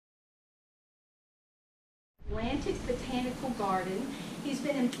Atlantic Botanical Garden. He's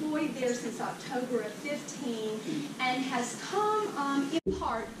been employed there since October of 15 and has come, in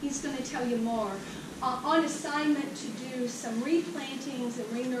part, he's going to tell you more, on assignment to do some replantings and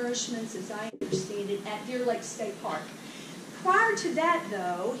renourishments, as I understand it, at Deer Lake State Park. Prior to that,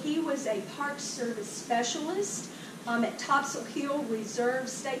 though, he was a Park Service specialist at Topsail Hill Reserve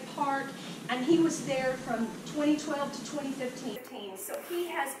State Park, and he was there from 2012 to 2015. So he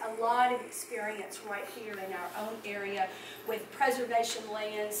has a lot of experience right here in our own area with preservation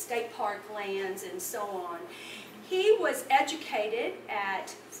lands, state park lands, and so on. He was educated at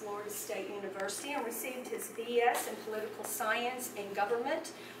Florida State University and received his BS in Political Science and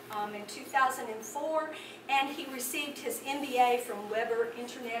Government in 2004, and he received his MBA from Weber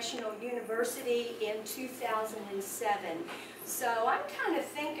International University in 2007. So I'm kind of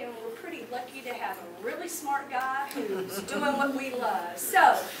thinking we're pretty lucky to have a really smart guy who's doing what we love.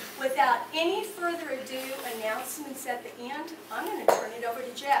 So without any further ado, announcements at the end, I'm going to turn it over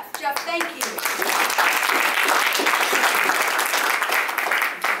to Jeff. Jeff, thank you.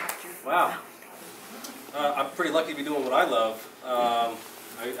 Wow. I'm pretty lucky to be doing what I love.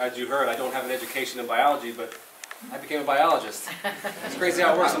 As you heard, I don't have an education in biology, but I became a biologist. It's crazy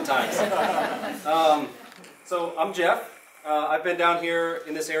how it works sometimes. So I'm Jeff. I've been down here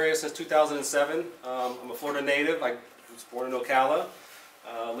in this area since 2007. I'm a Florida native. I was born in Ocala.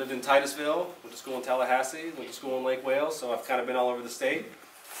 Lived in Titusville, went to school in Tallahassee, went to school in Lake Wales, so I've kind of been all over the state.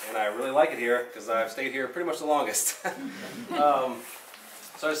 And I really like it here because I've stayed here pretty much the longest.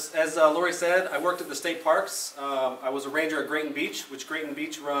 So as Laurie said, I worked at the state parks. I was a ranger at Grayton Beach, which Grayton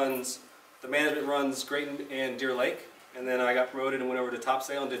Beach runs, the management runs Grayton and Deer Lake. And then I got promoted and went over to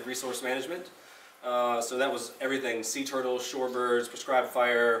Topsail and did resource management. So that was everything: sea turtles, shorebirds, prescribed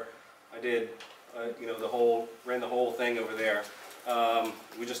fire. I did, ran the whole thing over there.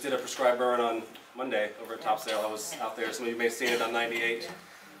 We just did a prescribed burn on Monday over at Topsail. I was out there. Some of you may have seen it on 98.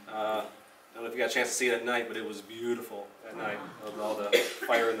 I don't know if you got a chance to see it at night, but it was beautiful at night with all the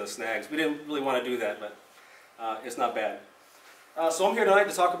fire and the snags. We didn't really want to do that, but it's not bad. So I'm here tonight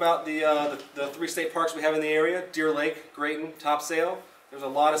to talk about the three state parks we have in the area: Deer Lake, Grayton, Topsail. There's a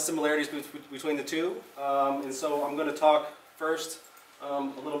lot of similarities between the two, and so I'm going to talk first a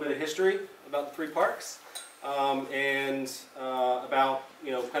little bit of history about the three parks, and about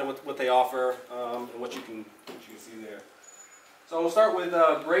kind of what they offer and what you can see there. So I'm going to start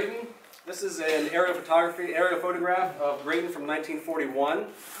with Grayton. This is an aerial photograph of Grayton from 1941. You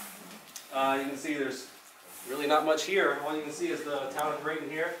can see there's really not much here. All you can see is the town of Grayton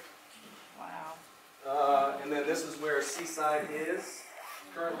here. Wow. And then this is where Seaside is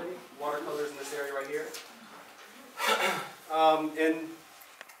currently. Watercolors in this area right here. And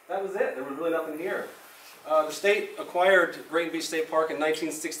that was it. There was really nothing here. The state acquired Grayton Beach State Park in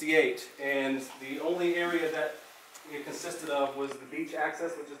 1968, and the only area that it consisted of was the beach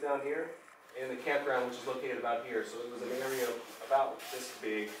access, which is down here, and the campground, which is located about here. So it was an area about this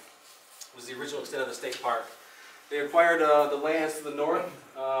big. It was the original extent of the state park. They acquired the lands to the north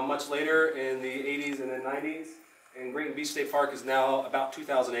much later in the 80s and the 90s, and Grayton Beach State Park is now about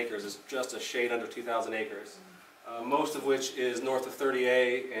 2,000 acres. It's just a shade under 2,000 acres, most of which is north of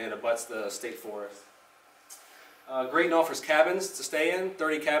 30A and abuts the state forest. Grayton offers cabins to stay in,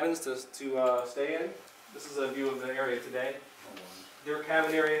 30 cabins to stay in. This is a view of the area today. Their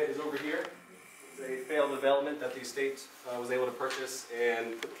cabin area is over here. It's a failed development that the state was able to purchase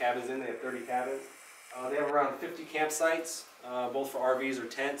and put cabins in. They have 30 cabins. They have around 50 campsites, both for RVs or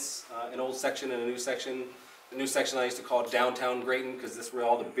tents, an old section and a new section. The new section I used to call downtown Grayton because this is where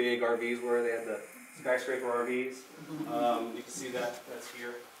all the big RVs were. They had the skyscraper RVs. You can see that, that's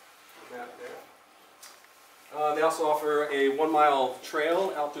here, the map there. They also offer a 1-mile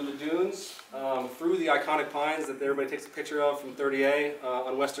trail out through the dunes, through the iconic pines that everybody takes a picture of from 30A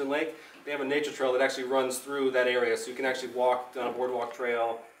on Western Lake. They have a nature trail that actually runs through that area, so you can actually walk down a boardwalk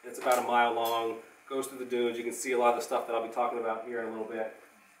trail. It's about a mile long, goes through the dunes. You can see a lot of the stuff that I'll be talking about here in a little bit.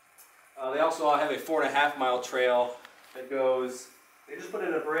 They also have a 4.5-mile trail that goes, they just put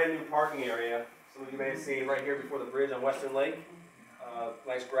in a brand new parking area. Some of you may have seen right here before the bridge on Western Lake.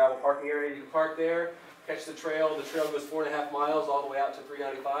 Nice gravel parking area. You can park there, catch the trail. The trail goes 4.5 miles all the way out to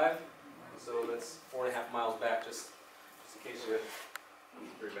 395. So that's 4.5 miles back, just in case you're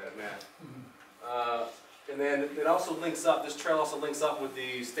pretty bad at math. And then it also links up, this trail also links up with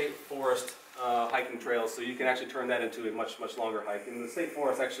the state forest hiking trails, so you can actually turn that into a much longer hike. And the state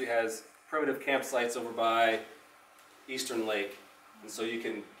forest actually has primitive campsites over by Eastern Lake, and so you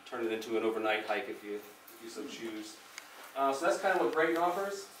can turn it into an overnight hike if you so choose. So that's kind of what Grayton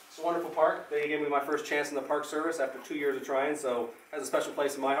offers. It's a wonderful park. They gave me my first chance in the Park Service after 2 years of trying, so it has a special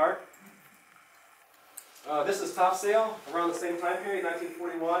place in my heart. This is topsail around the same time period,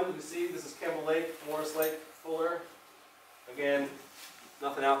 1941. You see, this is Campbell Lake, Morris Lake, Fuller. Again,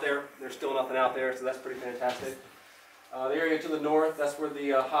 nothing out there. There's still nothing out there, so that's pretty fantastic. The area to the north, that's where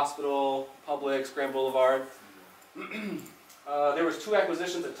the hospital, Publix, Grand Boulevard. There was 2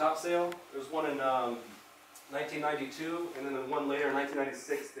 acquisitions at topsail. There was one in 1992, and then one later in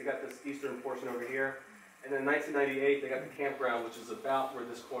 1996. They got this eastern portion over here. And then in 1998, they got the campground, which is about where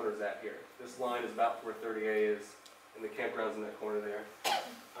this corner is at here. This line is about where 30A is, and the campground's in that corner there.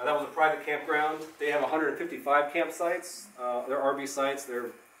 That was a private campground. They have 155 campsites. They're RV sites.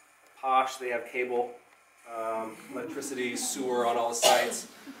 They're posh. They have cable, electricity, sewer on all the sites.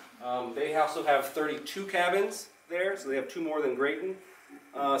 They also have 32 cabins there, so they have 2 more than Grayton.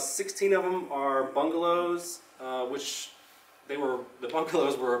 16 of them are bungalows, which the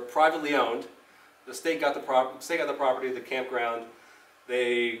bungalows were privately owned. The state got the property, the campground.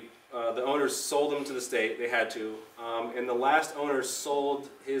 The owners sold them to the state. They had to, and the last owner sold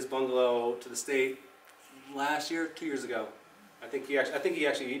his bungalow to the state last year, 2 years ago. I think he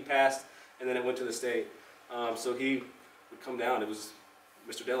actually passed, and then it went to the state. So he would come down. It was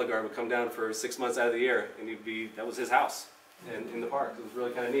Mr. Delegard would come down for 6 months out of the year, and that was his house in the park. It was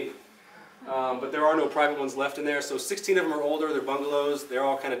really kind of neat. But there are no private ones left in there, so 16 of them are older, they're bungalows, they're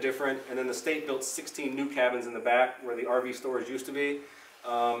all kind of different, and then the state built 16 new cabins in the back where the RV storage used to be,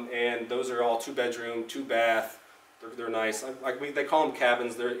 and those are all 2-bedroom, 2-bath, they're nice. They call them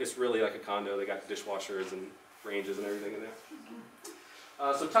cabins, it's really like a condo. They got dishwashers and ranges and everything in there.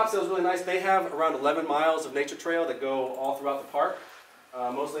 So topsail is really nice. They have around 11 miles of nature trail that go all throughout the park,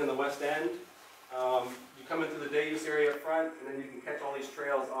 mostly in the west end. You come into the day use area up front, and then you can catch all these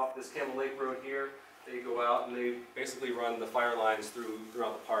trails off this Campbell Lake Road here. They go out and they basically run the fire lines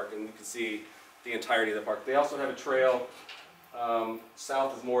throughout the park, and you can see the entirety of the park. They also have a trail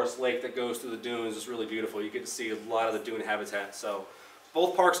south of Morris Lake that goes through the dunes. It's really beautiful. You get to see a lot of the dune habitat. So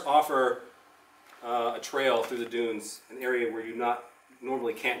both parks offer a trail through the dunes, an area where you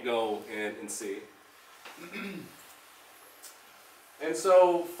normally can't go and see. And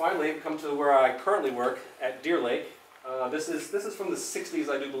so finally, come to where I currently work at Deer Lake. This is from the 60s,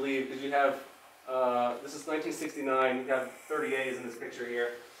 I do believe, because you have this is 1969. You have 30As in this picture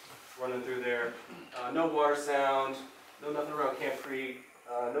here, running through there. No water sound, nothing around Camp Creek,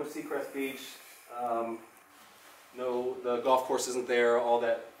 no Seacrest Beach, the golf course isn't there. All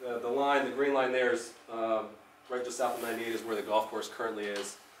that the green line there is right just south of 98 is where the golf course currently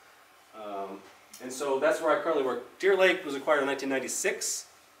is. And so that's where I currently work. Deer Lake was acquired in 1996,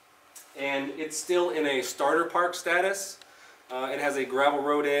 and it's still in a starter park status. It has a gravel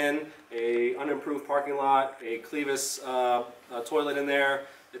road in, a unimproved parking lot, a Clevis toilet in there.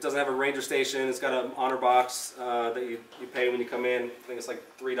 It doesn't have a ranger station. It's got an honor box that you pay when you come in. I think it's like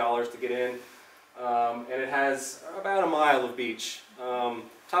 $3 to get in. And it has about a mile of beach.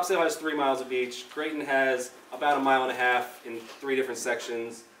 Topsail has 3 miles of beach. Grayton has about 1.5 miles in 3 different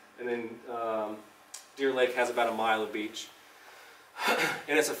sections. And then Deer Lake has about 1 mile of beach.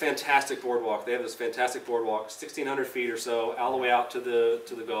 And it's a fantastic boardwalk. They have this fantastic boardwalk, 1,600 feet or so, all the way out to the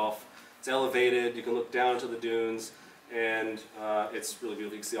Gulf. It's elevated. You can look down into the dunes, and it's really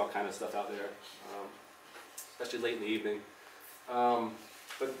beautiful. You can see all kind of stuff out there, especially late in the evening.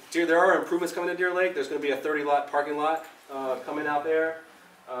 But there are improvements coming to Deer Lake. There's going to be a 30-lot parking lot coming out there.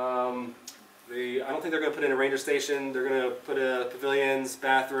 I don't think they're going to put in a ranger station. They're going to put pavilions,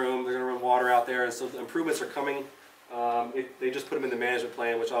 bathroom. They're going to run water out there, and so the improvements are coming. They just put them in the management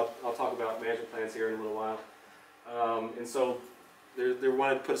plan, which I'll talk about management plans here in a little while. And so they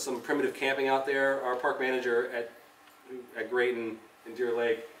wanted to put some primitive camping out there. Our park manager at Grayton and Deer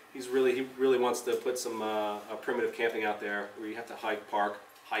Lake, he really wants to put some primitive camping out there where you have to hike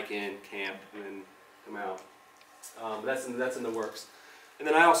in, camp, and then come out. That's in the works. And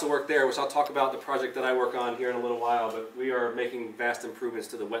then I also work there, which I'll talk about the project that I work on here in a little while, but we are making vast improvements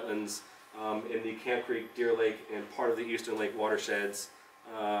to the wetlands in the Camp Creek, Deer Lake, and part of the Eastern Lake watersheds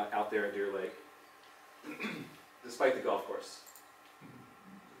out there at Deer Lake, despite the golf course.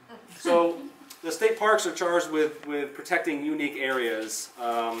 So the state parks are charged with protecting unique areas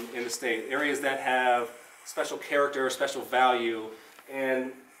in the state, areas that have special character, special value,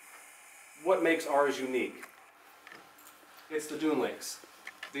 and what makes ours unique? It's the dune lakes.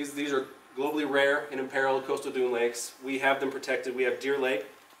 These are globally rare and imperiled coastal dune lakes. We have them protected. We have Deer Lake,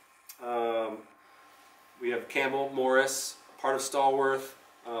 we have Campbell, Morris, part of Stallworth,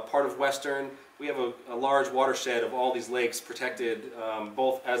 part of Western. We have a large watershed of all these lakes protected,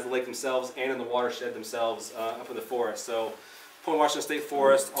 both as the lake themselves and in the watershed themselves up in the forest. So Point Washington State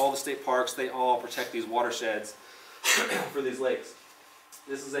Forest, all the state parks, they all protect these watersheds for these lakes.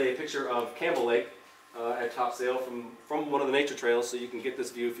 This is a picture of Campbell Lake. at Topsail from one of the nature trails, so you can get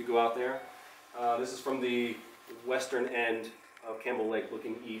this view if you go out there. This is from the western end of Campbell Lake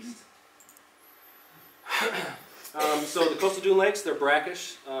looking east. So the coastal dune lakes, they're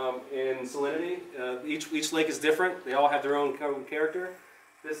brackish in salinity. Each lake is different. They all have their own character.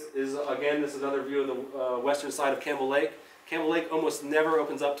 This is another view of the western side of Campbell Lake. Campbell Lake almost never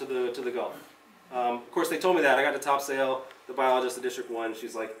opens up to the Gulf. Of course, they told me that. I got to Topsail, the biologist at District 1.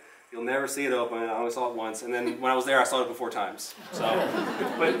 She's like, you'll never see it open. I only saw it once. And then when I was there, I saw it open 4 times. So,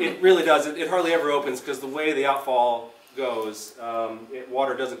 but it really does. It hardly ever opens because the way the outfall goes,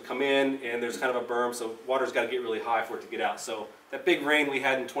 water doesn't come in, and there's kind of a berm, so water's got to get really high for it to get out. So that big rain we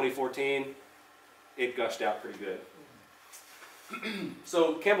had in 2014, it gushed out pretty good.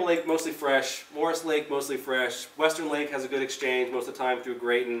 So Campbell Lake, mostly fresh. Morris Lake, mostly fresh. Western Lake has a good exchange most of the time through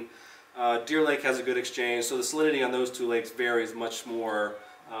Grayton. Deer Lake has a good exchange. So the salinity on those 2 lakes varies much more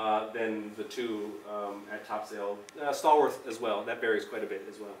than the 2 at Topsail. Stallworth as well. That varies quite a bit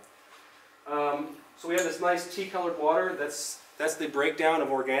as well. So we have this nice tea-colored water. That's the breakdown of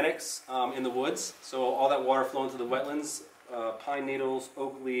organics in the woods. So all that water flowing to the wetlands, pine needles,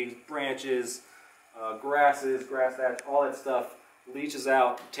 oak leaves, branches, grasses, grass thatch, all that stuff leaches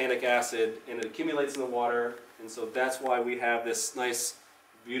out tannic acid and it accumulates in the water, and so that's why we have this nice,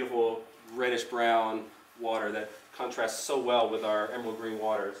 beautiful reddish-brown water that contrasts so well with our emerald green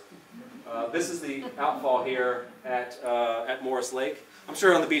waters. This is the outfall here at Morris Lake. I'm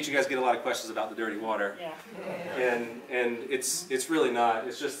sure on the beach you guys get a lot of questions about the dirty water. Yeah. And it's really not.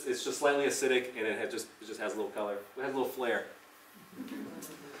 It's just slightly acidic, and it just has a little color. It has a little flair.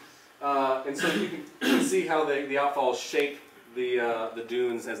 And so you can see how the outfalls shape the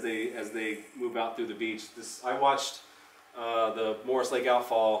dunes as they move out through the beach. I watched the Morris Lake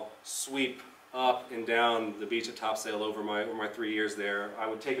outfall sweep up and down the beach at Topsail over my 3 years there. I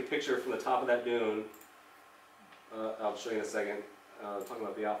would take a picture from the top of that dune. I'll show you in a second. Talking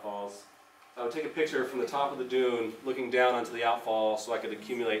about the outfalls. I would take a picture from the top of the dune, looking down onto the outfall, so I could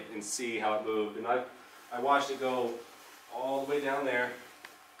accumulate and see how it moved. And I watched it go all the way down there,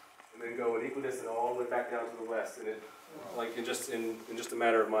 and then go an equidistant all the way back down to the west, and it, like in just a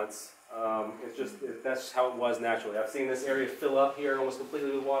matter of months. That's how it was naturally. I've seen this area fill up here almost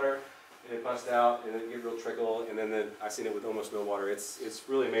completely with water, and it bust out, and it get real trickle, and then I've seen it with almost no water. It's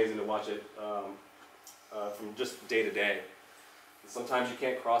really amazing to watch it from just day to day. Sometimes you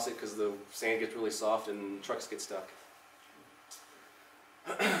can't cross it because the sand gets really soft and trucks get stuck.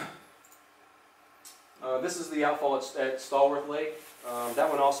 This is the outfall at Stallworth Lake. That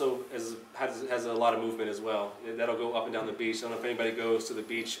one also has a lot of movement as well. That'll go up and down the beach. I don't know if anybody goes to the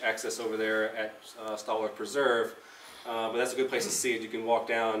beach access over there at Stallworth Preserve, but that's a good place to see it. You can walk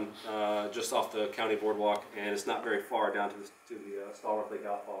down just off the county boardwalk, and it's not very far down to the Stallworth Lake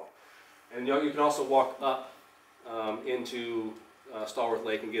outfall. And you can also walk up into Stallworth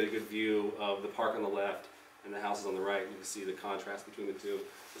Lake and get a good view of the park on the left and the houses on the right. You can see the contrast between the two.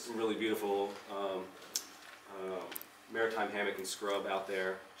 There's some really beautiful maritime hammock and scrub out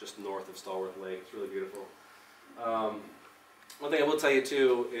there just north of Stallworth Lake. It's really beautiful. One thing I will tell you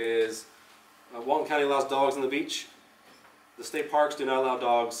too is Walton County allows dogs on the beach. The state parks do not allow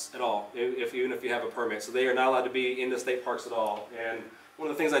dogs at all, even if you have a permit. So they are not allowed to be in the state parks at all. And one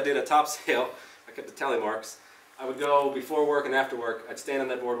of the things I did at Topsail, I kept the tally marks. I would go before work and after work. I'd stand on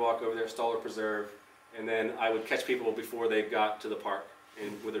that boardwalk over there at Stallworth Preserve, and then I would catch people before they got to the park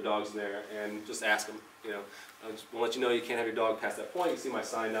and with their dogs in there, and just ask them. You know, I just want to let you know you can't have your dog past that point. You see my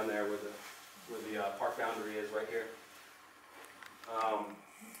sign down there where the park boundary is right here.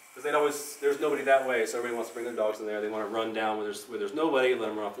 Because there's nobody that way, so everybody wants to bring their dogs in there. They want to run down where there's nobody, let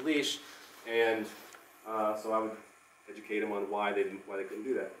them run off the leash, and so I would educate them on why they couldn't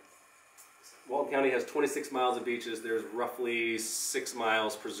do that. Walton County has 26 miles of beaches. There's roughly 6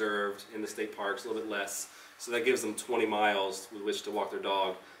 miles preserved in the state parks, a little bit less. So that gives them 20 miles with which to walk their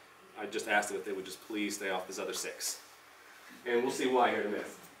dog. I just asked them if they would just please stay off this other 6. And we'll see why here in a minute.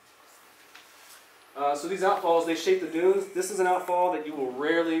 So these outfalls, they shape the dunes. This is an outfall that you will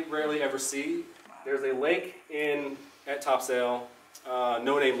rarely ever see. There's a lake at Topsail,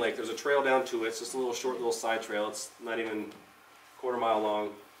 No Name Lake. There's a trail down to it. It's just a short little side trail. It's not even a quarter mile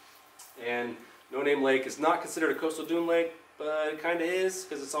long. And No Name Lake is not considered a coastal dune lake, but it kind of is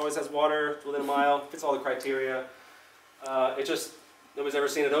because it always has water within a mile, fits all the criteria. Nobody's ever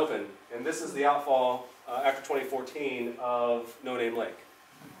seen it open. And this is the outfall after 2014 of No Name Lake.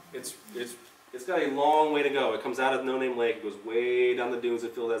 It's got a long way to go. It comes out of No Name Lake, it goes way down the dunes,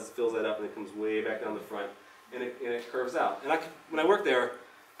 it fills that up, and it comes way back down the front, and it curves out. And when I worked there,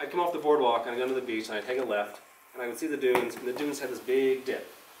 I'd come off the boardwalk, and I'd go to the beach, and I'd take a left, and I would see the dunes, and the dunes had this big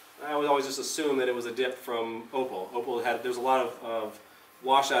dip. I would always just assume that it was a dip from opal. There's a lot of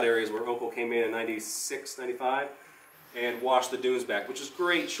washout areas where opal came in 96, 95 and washed the dunes back, which is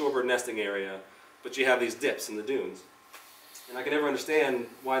great shorebird nesting area, but you have these dips in the dunes. And I could never understand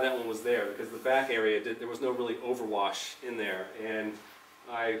why that one was there, because the back area, there was no really overwash in there. And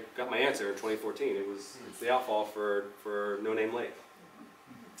I got my answer in 2014. It's the outfall for No Name Lake.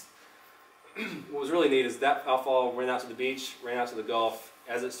 What was really neat is that outfall ran out to the beach, ran out to the Gulf.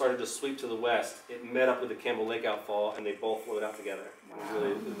 As it started to sweep to the west, it met up with the Campbell Lake outfall, and they both flowed out together. It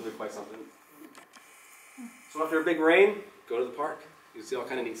was really quite something. So after a big rain, go to the park. You can see all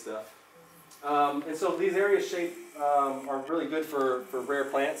kind of neat stuff. And so these areas are really good for rare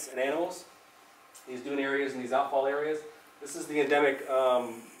plants and animals. These dune areas and these outfall areas. This is the endemic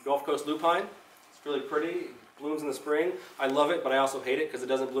Gulf Coast lupine. It's really pretty. It blooms in the spring. I love it, but I also hate it because it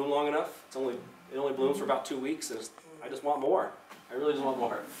doesn't bloom long enough. It only blooms for about 2 weeks, and I just want more. I really just want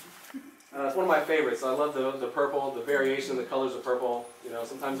more. It's one of my favorites. I love the purple, the variation in the colors of purple. You know,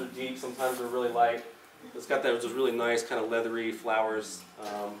 sometimes they're deep, sometimes they're really light. It's got those really nice kind of leathery flowers.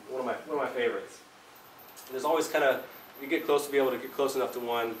 One of my favorites. And there's always kind of, you get close to be able to get close enough to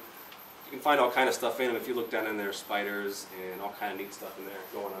one, you can find all kind of stuff in them. If you look down in there, spiders and all kind of neat stuff in there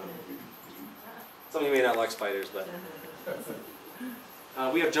going on. Some of you may not like spiders, but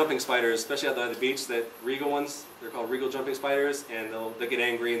we have jumping spiders, especially out the beach. That regal ones, they're called regal jumping spiders, and they'll get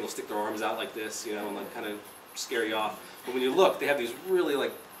angry and they'll stick their arms out like this, you know, and like kind of scare you off. But when you look, they have these really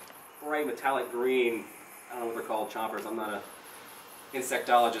like bright metallic green, I don't know what they're called, chompers. I'm not an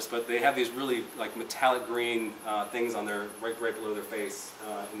insectologist, but they have these really like metallic green things on their right below their face,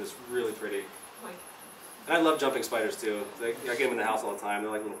 and it's really pretty. And I love jumping spiders too. I get them in the house all the time.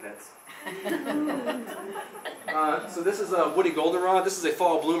 They're like little pets. So this is a woody goldenrod. This is a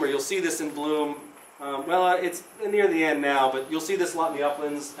fall bloomer. You'll see this in bloom. It's near the end now, but you'll see this a lot in the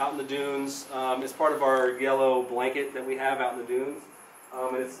uplands, out in the dunes. It's part of our yellow blanket that we have out in the dunes.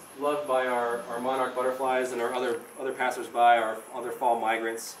 And it's loved by our monarch butterflies and our other passersby, our other fall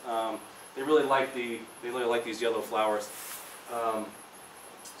migrants. They really like these yellow flowers.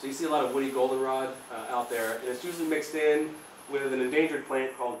 So you see a lot of woody goldenrod out there, and it's usually mixed in with an endangered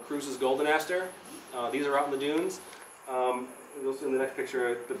plant called Cruz's golden aster. These are out in the dunes. You'll see in the next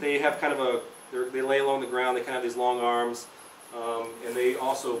picture, but they have kind of they lay along the ground. They kind of have these long arms, and they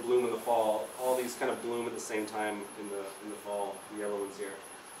also bloom in the fall. All these kind of bloom at the same time in the fall. The yellow ones here.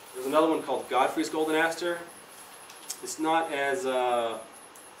 There's another one called Godfrey's golden aster. It's not as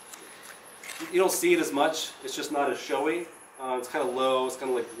you don't see it as much. It's just not as showy. It's kind of low. It's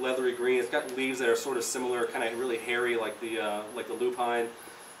kind of like leathery green. It's got leaves that are sort of similar, kind of really hairy, like the lupine,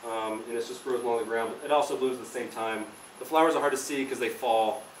 and it just grows along the ground. It also blooms at the same time. The flowers are hard to see because they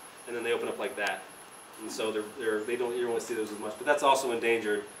fall, and then they open up like that, and so you don't really see those as much. But that's also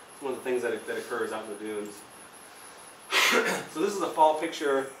endangered. It's one of the things that occurs out in the dunes. So this is a fall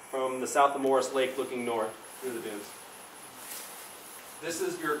picture from the south of Morris Lake, looking north through the dunes. This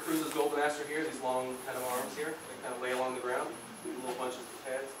is your Cruz's golden aster here, these long kind of arms here. They kind of lay along the ground, little bunches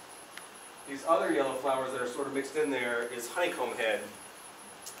of heads. These other yellow flowers that are sort of mixed in there is honeycomb head.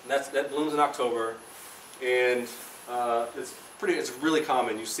 And that blooms in October, and it's really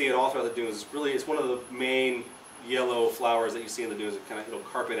common. You see it all throughout the dunes. It's one of the main yellow flowers that you see in the dunes. It'll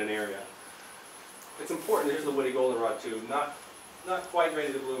carpet an area. It's important. Here's the woody goldenrod too. Not quite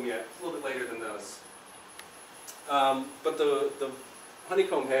ready to bloom yet. A little bit later than those. But the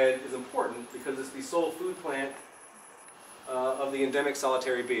honeycomb head is important because it's the sole food plant of the endemic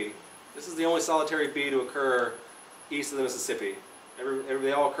solitary bee. This is the only solitary bee to occur east of the Mississippi.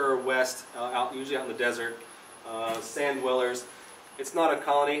 They all occur west, usually out in the desert, sand dwellers. It's not a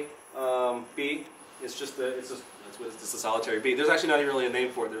colony bee. It's just a solitary bee. There's actually not even really a name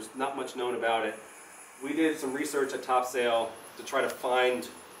for it. There's not much known about it. We did some research at Topsail to try to find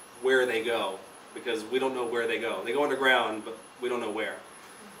where they go, because we don't know where they go. They go underground, but we don't know where.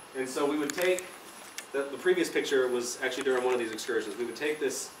 And so we would take, the previous picture was actually during one of these excursions. We would take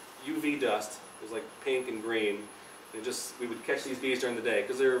this UV dust, it was like pink and green, and we would catch these bees during the day,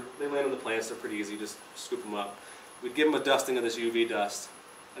 because they land on the plants, they're pretty easy, just scoop them up. We'd give them a dusting of this UV dust,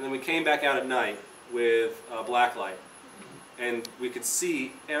 and then we came back out at night with black light. And we could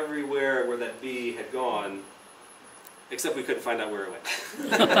see everywhere where that bee had gone, except we couldn't find out where it went.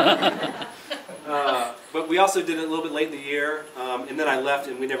 But we also did it a little bit late in the year, and then I left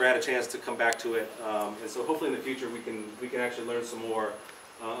and we never had a chance to come back to it. And so hopefully in the future we can actually learn some more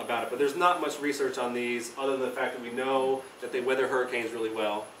about it. But there's not much research on these other than the fact that we know that they weather hurricanes really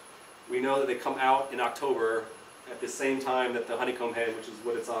well. We know that they come out in October at the same time that the honeycomb head, which is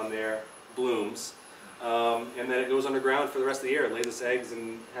what it's on there, blooms. and then it goes underground for the rest of the year. It lays its eggs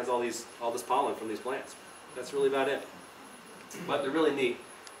and has all this pollen from these plants. That's really about it. But they're really neat,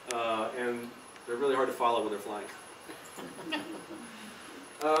 and they're really hard to follow when they're flying.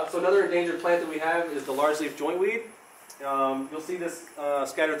 So another endangered plant that we have is the large-leaf jointweed. You'll see this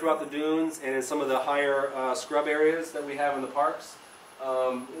scattered throughout the dunes and in some of the higher scrub areas that we have in the parks.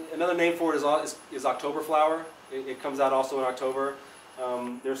 Another name for it is October flower. It comes out also in October.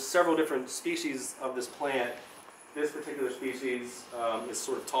 There's several different species of this plant. This particular species is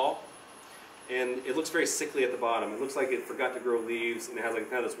sort of tall, and it looks very sickly at the bottom. It looks like it forgot to grow leaves, and it has like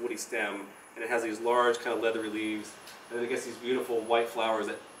kind of this woody stem, and it has these large kind of leathery leaves, and then it gets these beautiful white flowers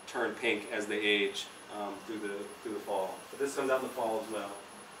that turn pink as they age through the fall. But this comes out in the fall as well,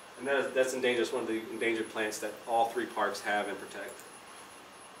 and that's endangered. It's one of the endangered plants that all three parks have and protect.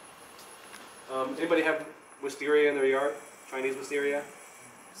 Anybody have wisteria in their yard? Chinese wisteria?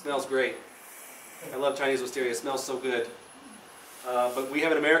 Smells great. I love Chinese wisteria. It smells so good. But we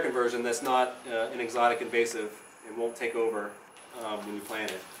have an American version that's not an exotic invasive and won't take over when you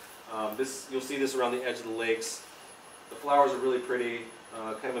plant it. You'll see this around the edge of the lakes. The flowers are really pretty,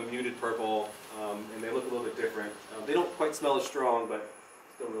 kind of a muted purple, and they look a little bit different. They don't quite smell as strong, but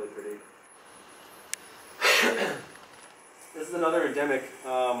still really pretty. This is another endemic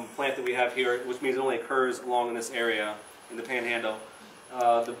plant that we have here, which means it only occurs along in this area, in the Panhandle.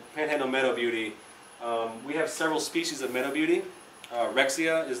 The Panhandle meadow beauty. We have several species of meadow beauty.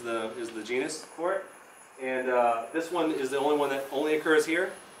 Rexia is the genus for it, and this one is the only one that only occurs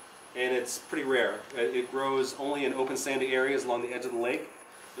here, and it's pretty rare. It grows only in open sandy areas along the edge of the lake.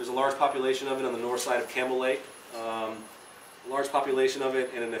 There's a large population of it on the north side of Campbell Lake. A large population of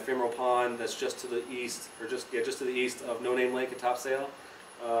it in an ephemeral pond that's just to the east, or just to the east of No Name Lake at Topsail.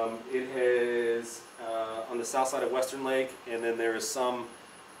 It is on the south side of Western Lake, and then there is some,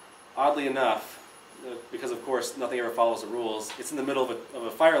 oddly enough, because of course nothing ever follows the rules, it's in the middle of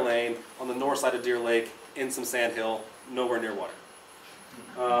a fire lane on the north side of Deer Lake in some sand hill, nowhere near water.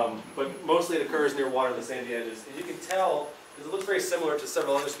 But mostly it occurs near water on the sandy edges. And you can tell, because it looks very similar to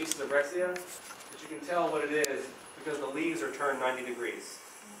several other species of Rexia, but you can tell what it is because the leaves are turned 90 degrees.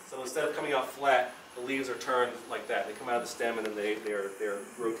 So instead of coming out flat, the leaves are turned like that. They come out of the stem and then they're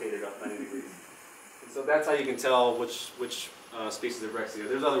rotated up 90 degrees. And so that's how you can tell which species of Rexia.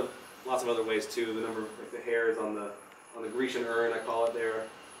 There's lots of other ways too. The number, like the hairs on the Grecian urn, I call it there,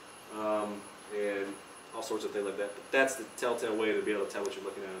 and all sorts of things like that. But that's the telltale way to be able to tell what you're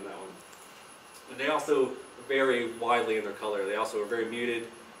looking at on that one. And they also vary widely in their color. They also are very muted,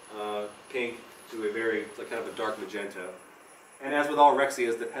 pink to a very kind of a dark magenta. And as with all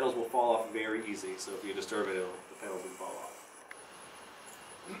Rexias, the petals will fall off very easy. So if you disturb it, the petals will fall off.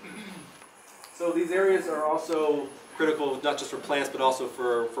 So these areas are also critical, not just for plants, but also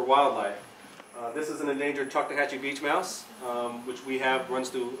for wildlife. This is an endangered Tuckatahatchee beach mouse, which we have runs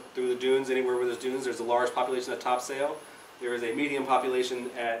through the dunes. Anywhere where there's dunes, there's a large population at Topsail. There is a medium population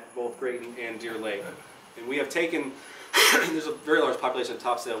at both Grayton and Deer Lake. And we have taken, there's a very large population at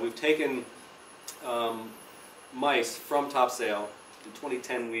Topsail. We've taken mice from Topsail. In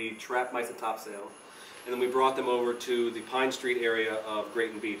 2010, we trapped mice at Topsail, and then we brought them over to the Pine Street area of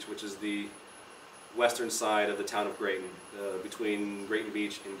Grayton Beach, which is the western side of the town of Grayton, between Grayton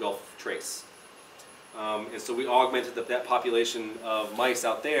Beach and Gulf Trace. And so we augmented that population of mice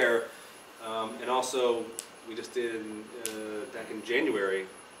out there, and also we just did back in January,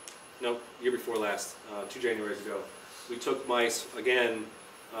 no, year before last, 2 Januaries ago, we took mice again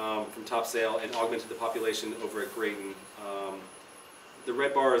from Topsail and augmented the population over at Grayton. The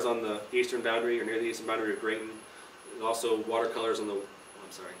red bar is on the eastern boundary, or near the eastern boundary of Grayton. There's also watercolors on the, I'm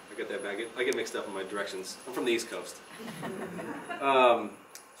sorry, I get that back. I get mixed up in my directions. I'm from the East Coast. So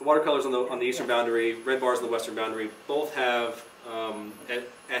watercolors on the eastern boundary, red bars on the western boundary. Both have,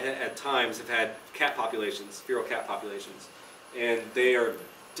 at times, have had cat populations, feral cat populations, and they are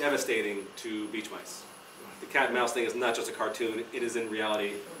devastating to beach mice. The cat and mouse thing is not just a cartoon, it is in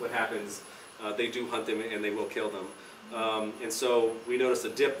reality what happens. They do hunt them and they will kill them. And so we noticed a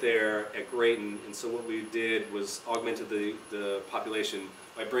dip there at Grayton, and so what we did was augmented the population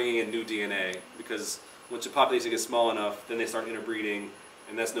by bringing in new DNA, because once the population gets small enough, then they start interbreeding,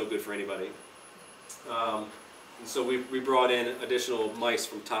 and that's no good for anybody. And so we brought in additional mice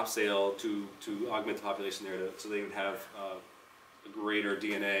from Topsail to augment the population there, so they would have a greater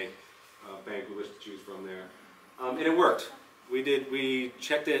DNA bank we wish to choose from there. And it worked. We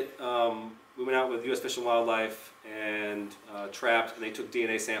checked it. We went out with U.S. Fish and Wildlife and trapped, and they took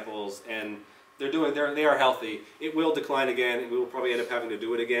DNA samples, and they are healthy. It will decline again, and we will probably end up having to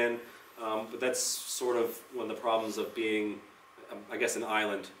do it again. But that's sort of one of the problems of being I guess, an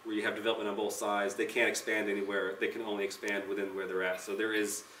island where you have development on both sides. They can't expand anywhere. They can only expand within where they're at. So there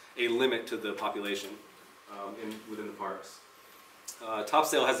is a limit to the population within the parks.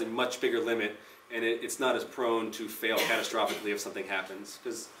 Topsail has a much bigger limit, and it's not as prone to fail catastrophically if something happens.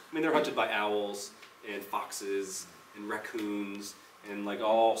 Because, I mean, they're hunted by owls and foxes and raccoons and like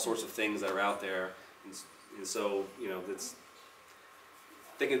all sorts of things that are out there. And so, you know, it's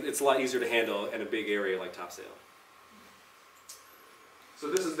a lot easier to handle in a big area like Topsail. So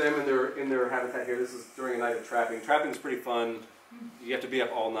this is them in their habitat here. This is during a night of trapping. Trapping is pretty fun. You have to be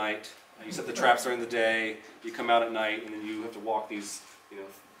up all night. You set the traps during the day. You come out at night, and then you have to walk these, you know,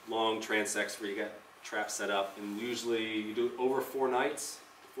 long transects where you got traps set up. And usually you do it over 4 nights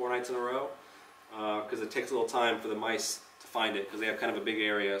in a row, because it takes a little time for the mice to find it, because they have kind of a big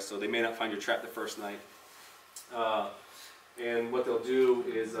area, so they may not find your trap the first night. And what they'll do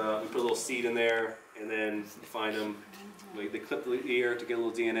is we put a little seed in there, and then you find them. They clip the ear to get a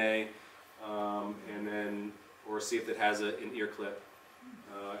little DNA, and then, or see if it has an ear clip.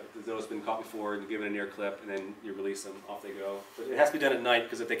 If the nose has been caught before, you give it an ear clip, and then you release them. Off they go. But it has to be done at night,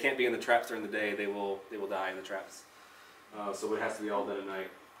 because if they can't be in the traps during the day, they will die in the traps. So it has to be all done at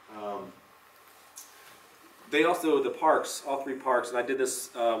night. They also, the parks, all 3 parks, and I did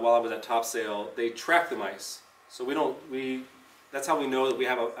this while I was at Topsail, they track the mice. So that's how we know that we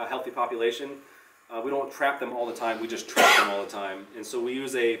have a healthy population. We don't trap them all the time, we just trap them all the time. And so we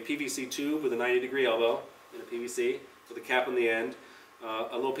use a PVC tube with a 90-degree elbow in a PVC with a cap on the end,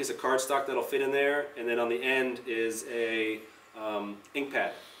 a little piece of cardstock that'll fit in there, and then on the end is a ink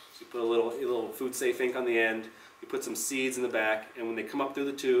pad. So you put a little food safe ink on the end, you put some seeds in the back, and when they come up through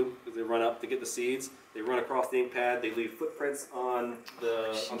the tube, because they run up to get the seeds, they run across the ink pad, they leave footprints on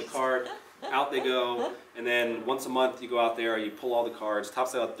the card, out they go, and then once a month you go out there, you pull all the cards.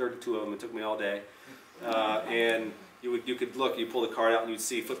 Topsail had 32 of them, it took me all day. And you could look, you pull the card out and you'd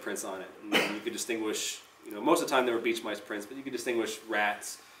see footprints on it. And then you could distinguish, you know, most of the time they were beach mice prints, but you could distinguish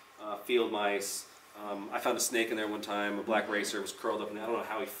rats, field mice. I found a snake in there one time, a black racer was curled up in there. I don't know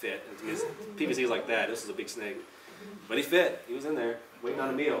how he fit. His PVC is like that, this is a big snake. But he fit, he was in there, waiting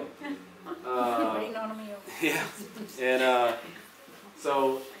on a meal. Waiting on a meal. Yeah, and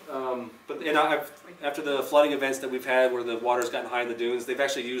after the flooding events that we've had where the water's gotten high in the dunes, they've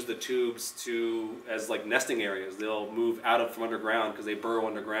actually used the tubes as like nesting areas. They'll move out from underground because they burrow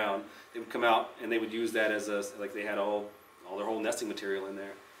underground. They would come out and they would use that as like they had all their whole nesting material in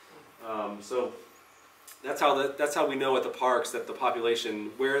there. So that's how we know at the parks that the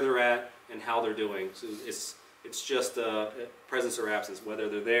population, where they're at and how they're doing. So it's just presence or absence, whether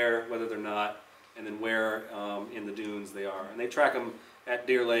they're there, whether they're not, and then where in the dunes they are. And they track them at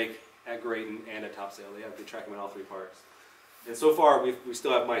Deer Lake, at Grayton, and at Topsail. They track them in all 3 parks. And so far, we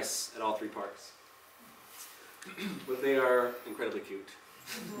still have mice at all 3 parks. But they are incredibly cute.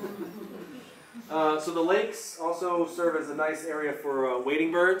 So the lakes also serve as a nice area for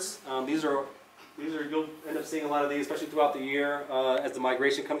wading birds. These are you'll end up seeing a lot of these, especially throughout the year as the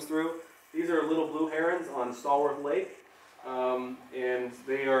migration comes through. These are little blue herons on Stallworth Lake, and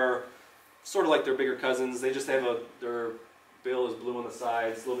they are sort of like their bigger cousins. They just have their bill is blue on the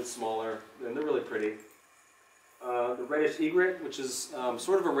sides, a little bit smaller, and they're really pretty. The reddish egret, which is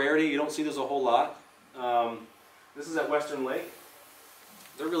sort of a rarity, you don't see those a whole lot. This is at Western Lake.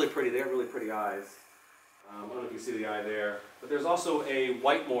 They're really pretty, they have really pretty eyes. I don't know if you see the eye there. But there's also a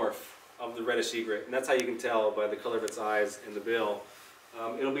white morph of the reddish egret, and that's how you can tell by the color of its eyes and the bill.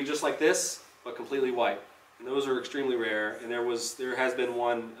 It'll be just like this, but completely white. And those are extremely rare, and there has been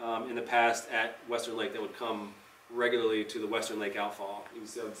one in the past at Western Lake that would come regularly to the Western Lake outfall. You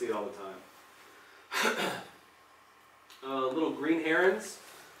can see it all the time. Little green herons.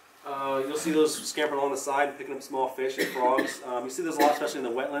 You'll see those scampering along the side, picking up small fish and frogs. You see those a lot, especially in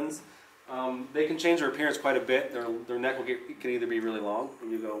the wetlands. They can change their appearance quite a bit. Their neck can either be really long,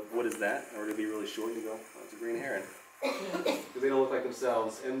 and you go, what is that? Or it'll be really short, and you go, oh, it's a green heron. Because they don't look like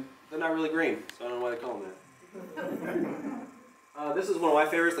themselves, and they're not really green, so I don't know why they call them that. This is one of my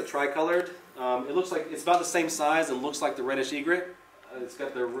favorites, the tricolored. It looks like it's about the same size and looks like the reddish egret. It's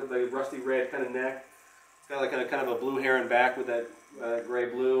got the rusty red kind of neck. It's got like kind of a blue heron back with that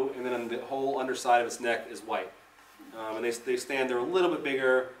gray-blue, and then on the whole underside of its neck is white. And they stand there a little bit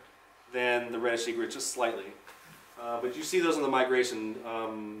bigger than the reddish egret, just slightly. But you see those in the migration.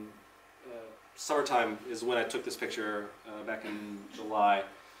 Summertime is when I took this picture back in July.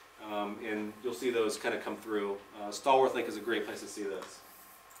 And you'll see those kind of come through. Stallworth Lake is a great place to see those.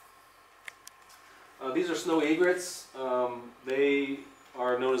 These are snowy egrets. They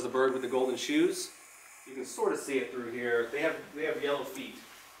are known as the bird with the golden shoes. You can sort of see it through here. They have yellow feet.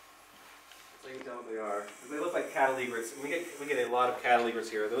 So you can tell what they are. They look like cattle egrets. We get a lot of cattle egrets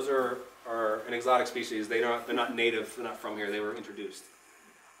here. Those are an exotic species. They're not native. They're not from here. They were introduced.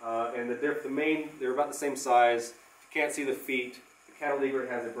 And they're about the same size. If you can't see the feet, the cattle egret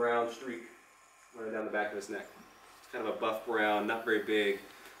has a brown streak running down the back of his neck. It's kind of a buff brown, not very big.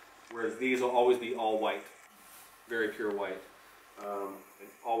 Whereas these will always be all white, very pure white, and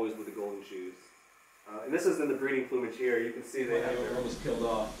always with the golden shoes. And this is in the breeding plumage here. You can see they are almost killed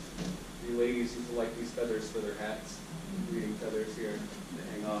off. The ladies used to like these feathers for their hats, breeding feathers here that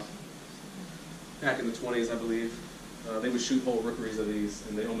hang off. Back in the 20s, I believe, they would shoot whole rookeries of these,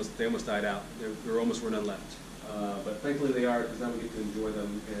 and they almost died out. There almost were none left. But thankfully they are, because now we get to enjoy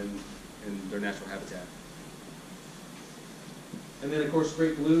them in their natural habitat. And then, of course,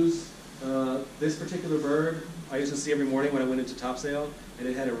 great blues. This particular bird I used to see every morning when I went into topsail, and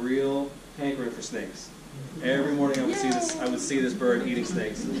it had a real hankering for snakes. Every morning I would see this bird eating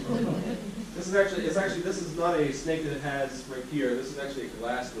snakes. This is not a snake that it has right here. This is actually a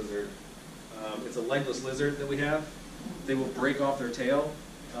glass lizard. It's a legless lizard that we have. They will break off their tail,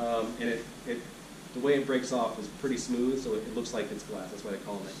 and the way it breaks off is pretty smooth, so it looks like it's glass. That's why they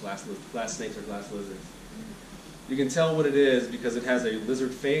call them glass snakes or glass lizards. You can tell what it is because it has a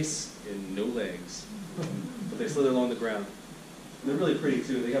lizard face and no legs, but they slither along the ground. And they're really pretty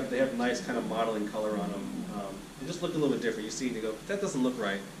too. They have nice kind of modeling color on them. They just look a little bit different. You see, and you go, that doesn't look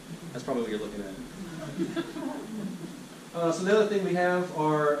right. That's probably what you're looking at. So the other thing we have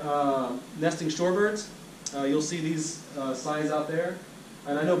are nesting shorebirds. You'll see these signs out there.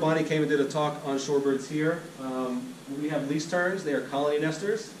 And I know Bonnie came and did a talk on shorebirds here. We have least terns. They are colony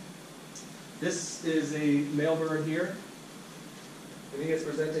nesters. This is a male bird here. And he is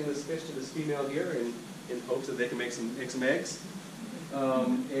presenting this fish to this female here in hopes that they can make some eggs.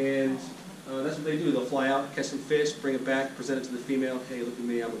 That's what they do. They'll fly out, catch some fish, bring it back, present it to the female. Hey, look at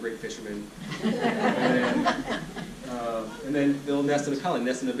me, I'm a great fisherman. And then they'll nest in a colony,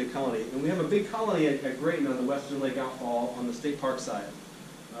 nest in a big colony. And we have a big colony at Grayton on the Western Lake Outfall on the state park side.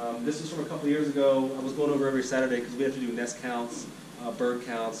 This is from a couple years ago. I was going over every Saturday because we have to do nest counts, bird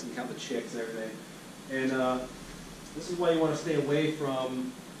counts, and count the chicks and everything. And this is why you want to stay away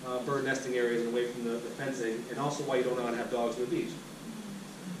from bird nesting areas and away from the fencing, and also why you don't want to have dogs on the beach.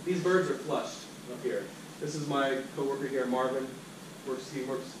 These birds are flushed up here. This is my coworker here, Marvin. Well, I think he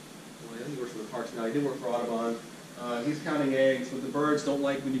works for the parks now. He did work for Audubon. He's counting eggs, but the birds don't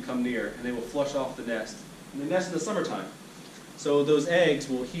like when you come near, and they will flush off the nest. And they nest in the summertime. So those eggs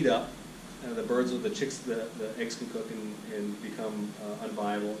will heat up, and the chicks, the eggs can cook and become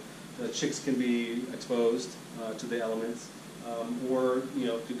unviable. The chicks can be exposed to the elements, or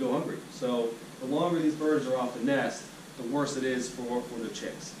could go hungry. So the longer these birds are off the nest, the worse it is for the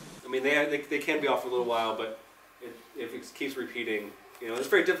chicks. I mean, they can be off for a little while, but if it keeps repeating, it's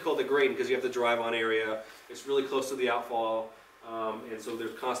very difficult to grade because you have the drive-on area. It's really close to the outfall, and so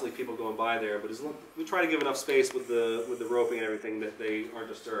there's constantly people going by there. But we try to give enough space with the roping and everything that they aren't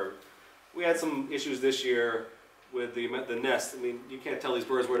disturbed. We had some issues this year with the nest. I mean, you can't tell these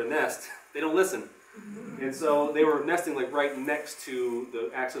birds where to nest. They don't listen. And so they were nesting like right next to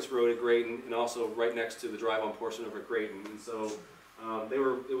the access road at Grayton, and also right next to the drive-on portion over at Grayton. And so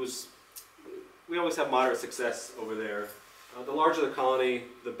we always have moderate success over there. The larger the colony,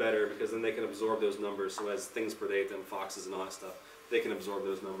 the better, because then they can absorb those numbers. So as things predate them, foxes and all that stuff, they can absorb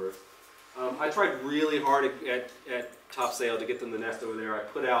those numbers. I tried really hard at topsail to get them to nest over there. I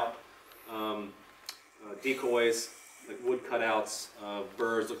put out decoys, like wood cutouts of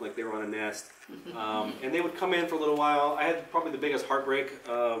birds looking like they were on a nest. And they would come in for a little while. I had probably the biggest heartbreak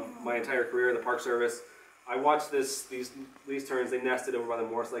of my entire career in the Park Service. I watched these terns. They nested over by the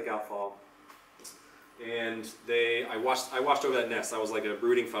Morris Lake Outfall. And I watched over that nest. I was like a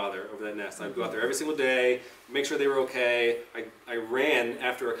brooding father over that nest. I'd go out there every single day, make sure they were okay. I ran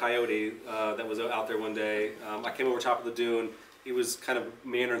after a coyote that was out there one day. I came over top of the dune. He was kind of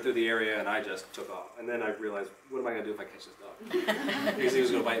meandering through the area, and I just took off. And then I realized, what am I going to do if I catch this dog? Because he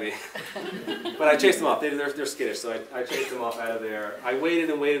was going to bite me. But I chased them off. They're skittish, so I chased them off out of there. I waited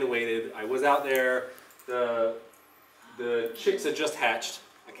and waited and waited. I was out there. The chicks had just hatched.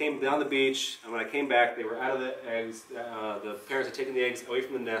 I came down the beach, and when I came back, they were out of the eggs. The parents had taken the eggs away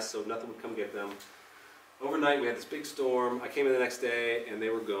from the nest, so nothing would come get them. Overnight, we had this big storm. I came in the next day, and they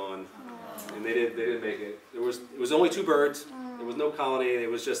were gone. Aww. And they didn't make it. It was only 2 birds. There was no colony. It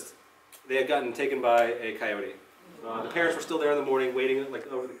was just, they had gotten taken by a coyote. The parents were still there in the morning, waiting, like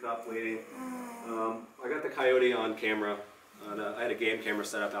over the cup, waiting. I got the coyote on camera. I had a game camera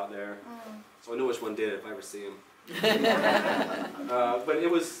set up out there, so I know which one did it if I ever see him. But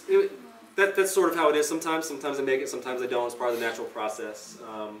That's sort of how it is sometimes. Sometimes they make it, sometimes they don't. It's part of the natural process.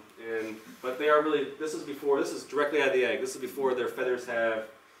 But they are really, this is directly out of the egg. This is before their feathers have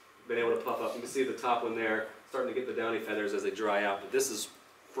been able to puff up. You can see the top one there starting to get the downy feathers as they dry out, but this is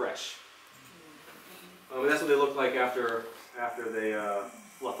fresh. And that's what they look like after they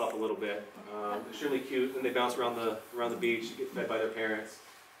fluff up a little bit. Extremely cute, and they bounce around the beach, get fed by their parents.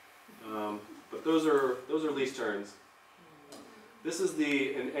 But those are least terns. This is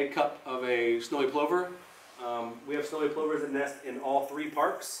an egg cup of a snowy plover. We have snowy plovers that nest in all 3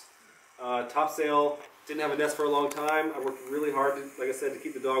 parks. Topsail didn't have a nest for a long time. I worked really hard, like I said, to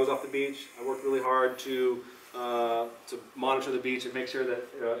keep the dogs off the beach. I worked really hard to monitor the beach and make sure that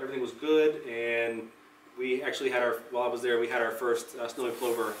everything was good. And we actually had while I was there, we had our first snowy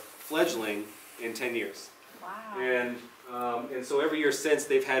plover fledgling in 10 years. Wow. And so every year since,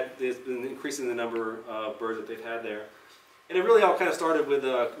 there's been increasing the number of birds that they've had there. And it really all kind of started with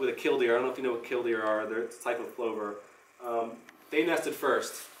a killdeer. I don't know if you know what killdeer are. They're a type of plover. They nested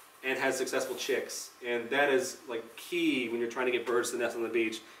first and had successful chicks. And that is like key when you're trying to get birds to nest on the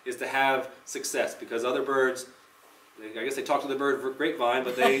beach, is to have success, because other birds, I guess they talked to the bird grapevine,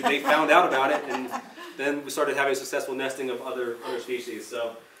 but they found out about it, and then we started having successful nesting of other species.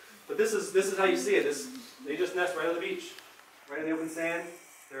 So, but this is how you see it. They just nest right on the beach, right in the open sand.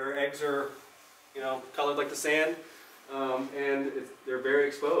 Their eggs are, colored like the sand, and they're very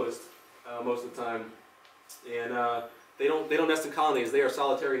exposed most of the time. And they don't nest in colonies. They are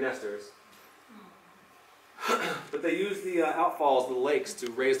solitary nesters. But they use the outfalls of the lakes to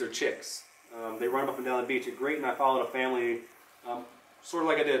raise their chicks. They run up and down the beach at Grayton. I followed a family, sort of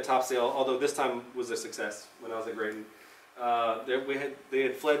like I did at Topsail, although this time was a success when I was at Grayton.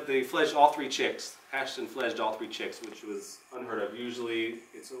 They fledged all 3 chicks, hatched and fledged all 3 chicks, which was unheard of. Usually,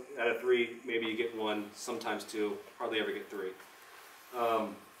 it's out of 3, maybe you get 1, sometimes 2, hardly ever get 3.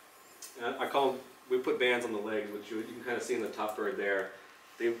 And we put bands on the legs, which you can kind of see in the top bird there.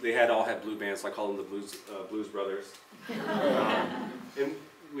 They all had blue bands, so I call them the Blues Brothers. And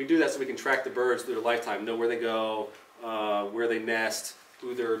we do that so we can track the birds through their lifetime, know where they go, where they nest,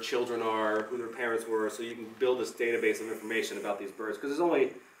 who their children are, who their parents were, so you can build this database of information about these birds. Because there's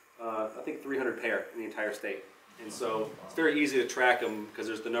only, I think, 300 pair in the entire state. And so it's very easy to track them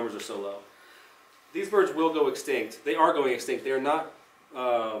because the numbers are so low. These birds will go extinct. They are going extinct. They are not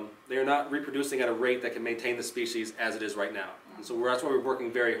reproducing at a rate that can maintain the species as it is right now. And so that's why we're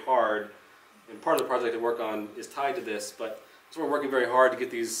working very hard. And part of the project I work on is tied to this, but so we're working very hard to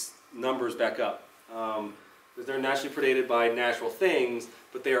get these numbers back up. They're naturally predated by natural things,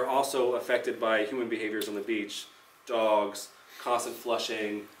 but they are also affected by human behaviors on the beach. Dogs, constant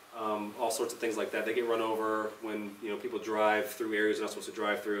flushing, all sorts of things like that. They get run over when people drive through areas they're not supposed to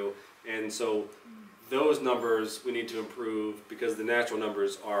drive through. And so those numbers we need to improve, because the natural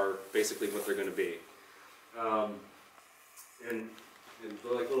numbers are basically what they're going to be. And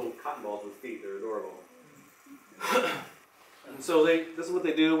they're like little cotton balls with feet. They're adorable. And so this is what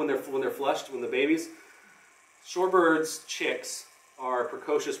they do when they're flushed, when the babies. Shorebirds' chicks are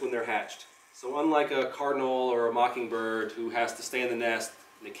precocious when they're hatched. So unlike a cardinal or a mockingbird who has to stay in the nest,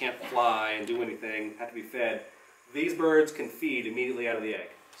 and they can't fly and do anything, have to be fed, these birds can feed immediately out of the egg.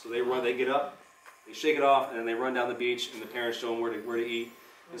 So they get up, they shake it off, and then they run down the beach, and the parents show them where to eat.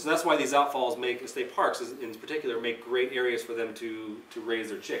 And so that's why these outfalls state parks in particular make great areas for them to raise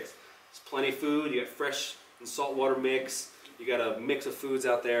their chicks. There's plenty of food, you got fresh and saltwater mix, you got a mix of foods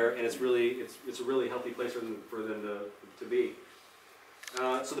out there, and it's a really healthy place for them to be.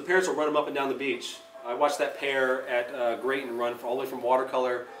 So the parents will run them up and down the beach. I watched that pair at Grayton run all the way from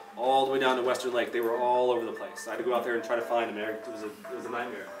Watercolor all the way down to Western Lake. They were all over the place. I had to go out there and try to find them. It was a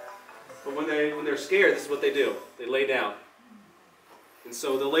nightmare. But when they're scared, this is what they do. They lay down. And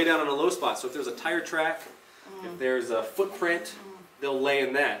so they'll lay down on a low spot. So if there's a tire track, if there's a footprint, they'll lay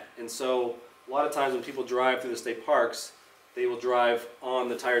in that. And so a lot of times when people drive through the state parks, they will drive on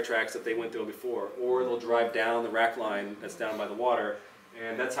the tire tracks that they went through before, or they'll drive down the rack line that's down by the water,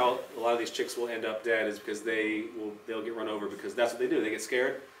 and that's how a lot of these chicks will end up dead, is because they'll get run over, because that's what they do. They get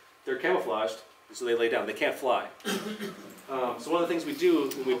scared, they're camouflaged, and so they lay down. They can't fly. So one of the things we do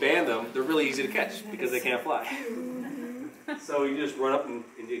when we ban them, they're really easy to catch because they can't fly. So you just run up and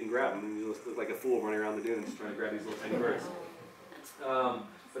you can grab them, and you look like a fool running around the dunes trying to grab these little tiny birds.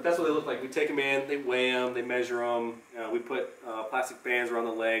 But that's what they look like. We take them in, they weigh them, they measure them. We put plastic bands around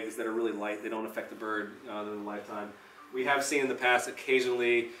the legs that are really light. They don't affect the bird in the lifetime. We have seen in the past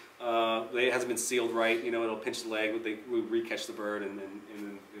occasionally, it hasn't been sealed right, it'll pinch the leg, we re-catch the bird and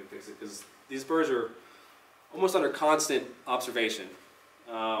then fix it. Because these birds are almost under constant observation.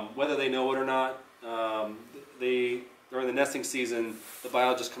 Whether they know it or not, during the nesting season, the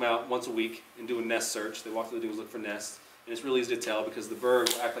biologists come out once a week and do a nest search. They walk through the dunes, look for nests. And it's really easy to tell because the bird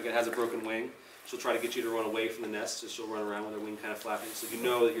will act like it has a broken wing. She'll try to get you to run away from the nest, so she'll run around with her wing kind of flapping, so you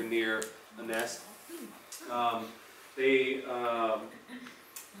know that you're near a nest. And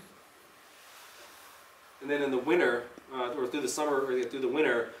then in the winter, or through the summer, or through the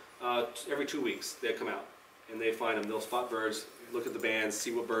winter, every 2 weeks they come out and they find them. They'll spot birds, look at the bands,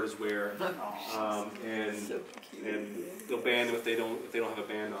 see what bird is where, and they'll band them if they don't have a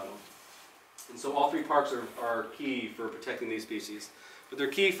band on them. And so all 3 parks are key for protecting these species. But they're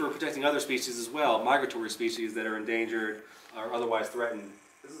key for protecting other species as well, migratory species that are endangered or otherwise threatened.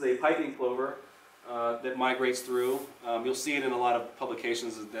 This is a piping plover that migrates through. You'll see it in a lot of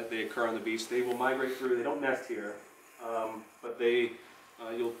publications that they occur on the beach. They will migrate through. They don't nest here, but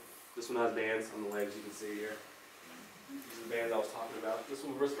this one has bands on the legs, you can see here. These are the bands I was talking about. This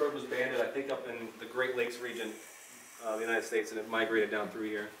bird was banded, I think, up in the Great Lakes region of the United States, and it migrated down through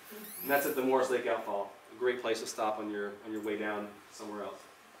here. And that's at the Morris Lake Outfall. A great place to stop on your way down somewhere else.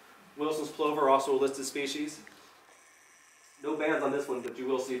 Wilson's plover, also a listed species. No bands on this one, but you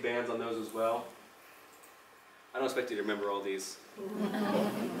will see bands on those as well. I don't expect you to remember all these.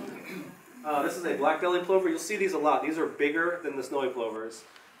 This is a black-bellied plover. You'll see these a lot. These are bigger than the snowy plovers.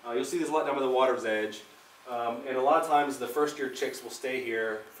 You'll see these a lot down by the water's edge. And a lot of times the first-year chicks will stay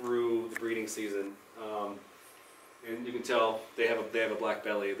here through the breeding season. And you can tell they have a black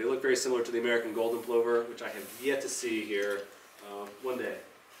belly. They look very similar to the American golden plover, which I have yet to see here. One day.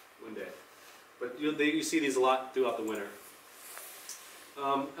 But you see these a lot throughout the winter.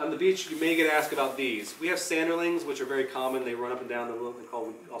 On the beach, you may get asked about these. We have sanderlings, which are very common. They run up and down. We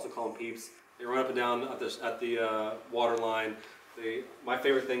also call them peeps. They run up and down at the water line. My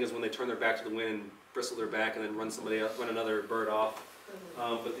favorite thing is when they turn their back to the wind and bristle their back and then run another bird off.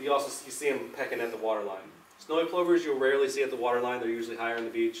 But you see them pecking at the water line. Snowy plovers you'll rarely see at the water line. They're usually higher on the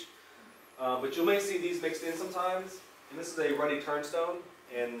beach. But you may see these mixed in sometimes. And this is a ruddy turnstone.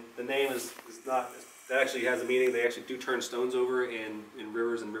 And the name is not, that actually has a meaning. They actually do turn stones over in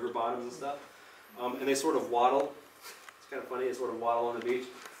rivers and river bottoms and stuff. And they sort of waddle. It's kind of funny, they sort of waddle on the beach.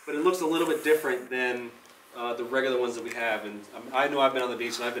 But it looks a little bit different than the regular ones that we have. And I know I've been on the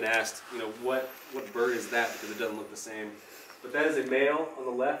beach and I've been asked, what bird is that? Because it doesn't look the same. But that is a male on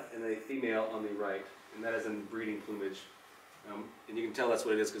the left and a female on the right. And that is in breeding plumage. And you can tell that's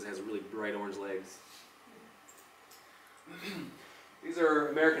what it is because it has really bright orange legs. These are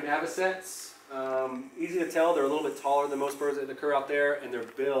American avocets. Easy to tell, they're a little bit taller than most birds that occur out there, and their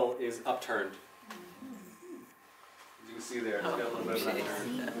bill is upturned. As you can see there, it's got a little bit of an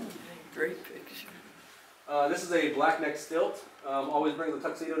upturn. Great picture. This is a black-necked stilt. Always brings the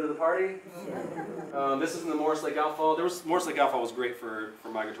tuxedo to the party. This is in the Morris Lake Outfall. Morris Lake Outfall was great for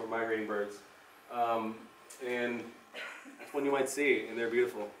migrating birds. And that's one you might see, and they're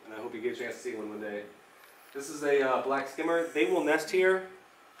beautiful. And I hope you get a chance to see one day. This is a black skimmer. They will nest here.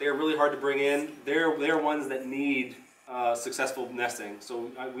 They are really hard to bring in. They're ones that need successful nesting.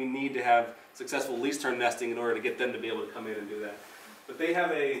 So we need to have successful least-term nesting in order to get them to be able to come in and do that. But they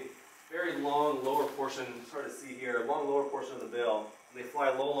have a very long lower portion, it's hard to see here, a long lower portion of the bill. And they fly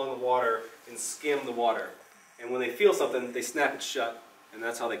low along the water and skim the water. And when they feel something, they snap it shut, and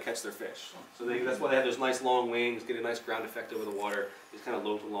that's how they catch their fish. So that's why they have those nice long wings, get a nice ground effect over the water. They just kind of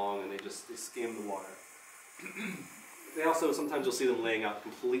lope along, and they skim the water. They also, sometimes you'll see them laying out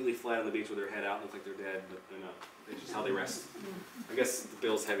completely flat on the beach with their head out, look like they're dead, but they're not. That's just how they rest. I guess the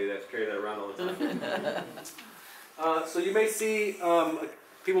bill's heavy, they have to carry that around all the time. So you may see,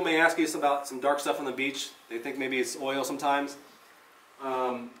 people may ask you about some dark stuff on the beach. They think maybe it's oil sometimes.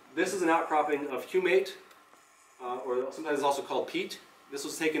 This is an outcropping of humate, or sometimes it's also called peat. This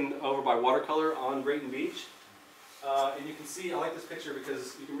was taken over by watercolor on Drayton Beach. And you can see, I like this picture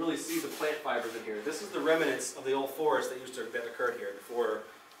because you can really see the plant fibers in here. This is the remnants of the old forest that occurred here before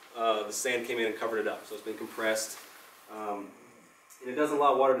the sand came in and covered it up. So it's been compressed. And it doesn't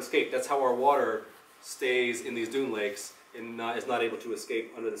allow water to escape. That's how our water stays in these dune lakes and is not able to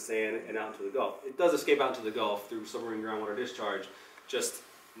escape under the sand and out into the Gulf. It does escape out into the Gulf through submarine groundwater discharge, just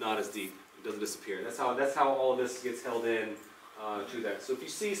not as deep. It doesn't disappear. That's how all of this gets held in to that. So if you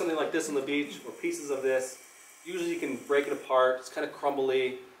see something like this on the beach or pieces of this, usually you can break it apart. It's kind of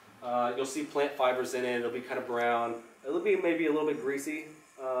crumbly. You'll see plant fibers in it. It'll be kind of brown. It'll be maybe a little bit greasy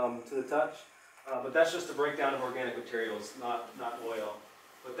to the touch. But that's just a breakdown of organic materials, not oil.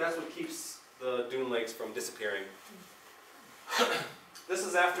 But that's what keeps the dune lakes from disappearing. This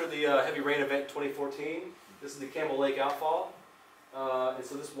is after the heavy rain event 2014. This is the Campbell Lake outfall. And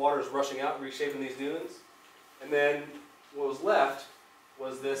so this water is rushing out, reshaping these dunes. And then what was left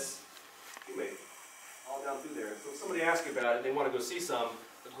was this humate. All all down through there. So if somebody asks you about it and they want to go see some,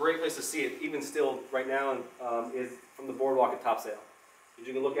 a great place to see it, even still right now, is from the boardwalk at Topsail.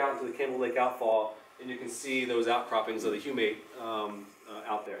 You can look out into the Campbell Lake outfall and you can see those outcroppings of the humate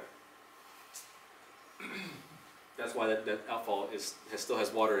out there. That's why that outfall still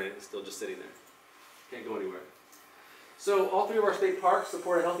has water in it. It's still just sitting there. Can't go anywhere. So all three of our state parks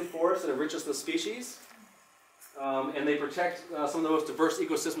support a healthy forest and a richness of species. And they protect some of the most diverse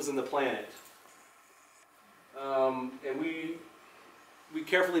ecosystems in the planet. And we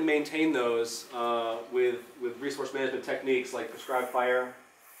carefully maintain those with resource management techniques like prescribed fire.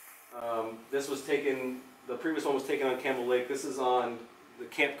 This was taken, the previous one was taken on Campbell Lake. This is on the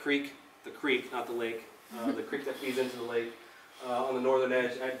Camp Creek, the creek, not the lake. The creek that feeds into the lake on the northern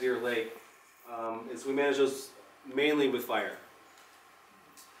edge at Deer Lake. And so we manage those mainly with fire.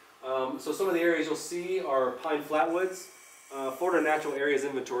 So some of the areas you'll see are pine flatwoods. Florida Natural Areas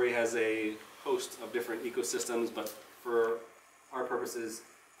Inventory has a host of different ecosystems, but for our purposes,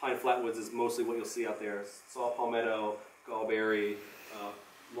 pine flatwoods is mostly what you'll see out there. Saw palmetto, gallberry,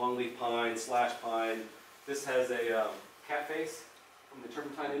 longleaf pine, slash pine. This has a cat face from the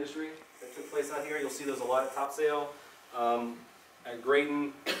turpentine industry that took place out here. You'll see those a lot at Topsail, at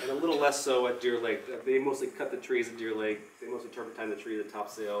Grayton, and a little less so at Deer Lake. They mostly cut the trees at Deer Lake. They mostly turpentine the tree at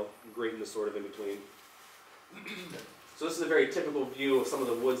Topsail. Grayton is sort of in between. So this is a very typical view of some of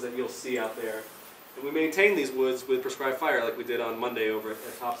the woods that you'll see out there. And we maintain these woods with prescribed fire like we did on Monday over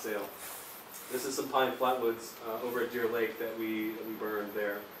at Topsail. This is some pine flatwoods over at Deer Lake that we burned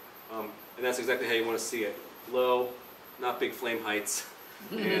there. And that's exactly how you want to see it. Low, not big flame heights,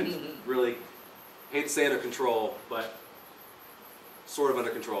 and really, hate to say under control, but sort of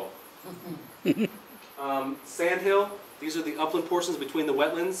under control. Sandhill, these are the upland portions between the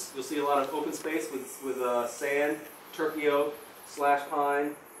wetlands. You'll see a lot of open space with sand, turkey oak, slash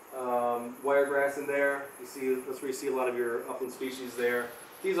pine, wiregrass in there. You see, that's where you see a lot of your upland species there.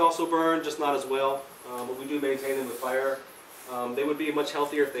 These also burn, just not as well, but we do maintain them with fire. They would be much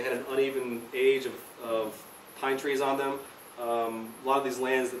healthier if they had an uneven age of pine trees on them. A lot of these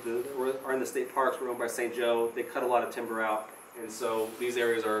lands that are in the state parks were owned by St. Joe. They cut a lot of timber out, and so these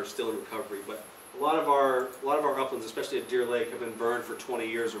areas are still in recovery. But a lot of our uplands, especially at Deer Lake, have been burned for 20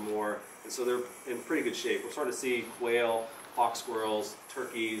 years or more, and so they're in pretty good shape. We're starting to see quail, hawk squirrels,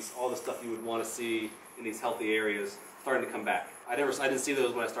 turkeys, all the stuff you would want to see in these healthy areas starting to come back. I didn't see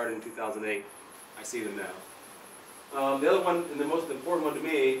those when I started in 2008. I see them now. The other one, and the most important one to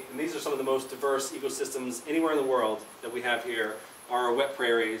me, and these are some of the most diverse ecosystems anywhere in the world that we have here, are our wet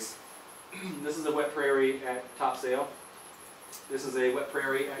prairies. This is a wet prairie at Topsail. This is a wet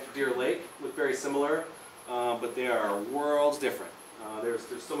prairie at Deer Lake, look very similar, but they are worlds different. There's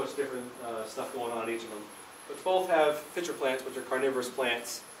so much different stuff going on in each of them. But both have pitcher plants, which are carnivorous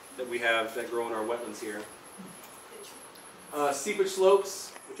plants that we have that grow in our wetlands here. Seepage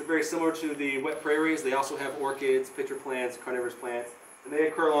slopes, which are very similar to the wet prairies. They also have orchids, pitcher plants, carnivorous plants, and they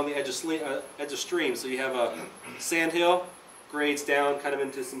occur along the edge of streams. So you have a sand hill, grades down kind of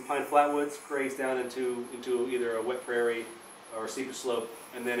into some pine flatwoods, grades down into either a wet prairie or seepage slope,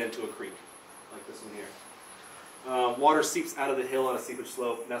 and then into a creek, like this one here. Water seeps out of the hill on a seepage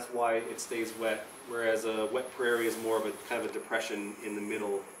slope, and that's why it stays wet, whereas a wet prairie is more of a kind of a depression in the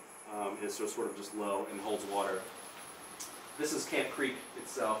middle, and it's sort of just low and holds water. This is Camp Creek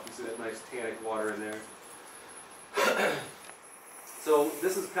itself. You see that nice tannic water in there. So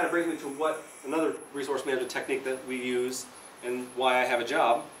this is kind of brings me to what another resource management technique that we use and why I have a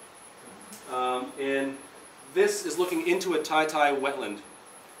job. And this is looking into a tie-tie wetland.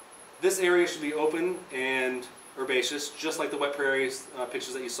 This area should be open and herbaceous, just like the wet prairies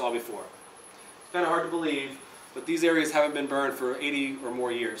pictures that you saw before. It's kind of hard to believe, but these areas haven't been burned for 80 or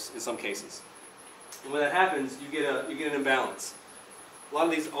more years in some cases. And when that happens, you get an imbalance. All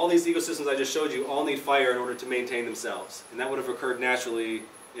these ecosystems I just showed you all need fire in order to maintain themselves, and that would have occurred naturally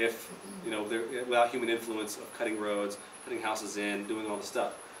if, without human influence of cutting roads, putting houses in, doing all the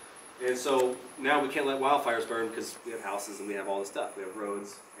stuff. And so now we can't let wildfires burn because we have houses and we have all the stuff. We have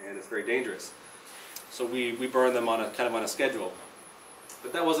roads, and it's very dangerous. So we burn them on a schedule.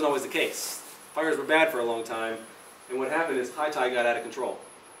 But that wasn't always the case. Fires were bad for a long time, and what happened is tie-tie got out of control.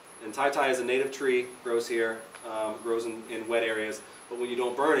 And tie-tie is a native tree, grows here, grows in wet areas, but when you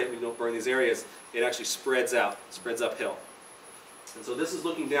don't burn it, when you don't burn these areas, it actually spreads out, spreads uphill. And so this is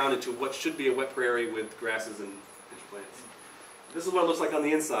looking down into what should be a wet prairie with grasses and pitcher plants. This is what it looks like on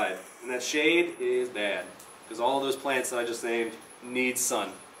the inside, and that shade is bad, because all of those plants that I just named need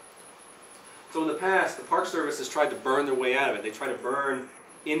sun. So in the past, the Park Service has tried to burn their way out of it. They try to burn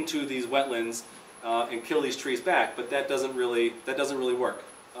into these wetlands and kill these trees back, but that doesn't really work.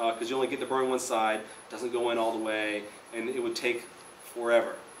 because you only get to burn one side, doesn't go in all the way, and it would take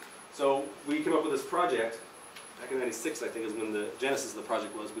forever. So we came up with this project, back in '96 I think is when the genesis of the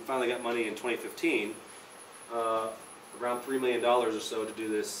project was. We finally got money in 2015, around $3 million or so to do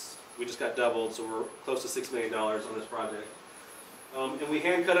this. We just got doubled, so we're close to $6 million on this project. And we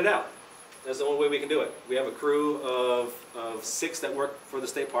hand cut it out. That's the only way we can do it. We have a crew of 6 that work for the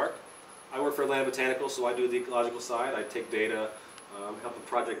state park. I work for Land Botanical, so I do the ecological side. I take data, help with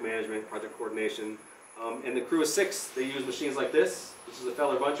project management, project coordination. And the crew of 6, they use machines like this. This is a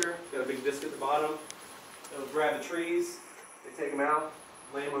feller buncher. It's got a big disc at the bottom. They'll grab the trees, they take them out,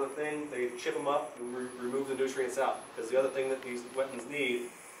 lay them on the thing, they chip them up and remove the nutrients out. Because the other thing that these wetlands need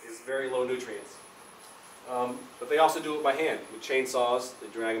is very low nutrients. But they also do it by hand with chainsaws. They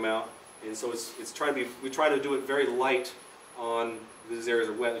drag them out, and so it's trying to be. We try to do it very light on these areas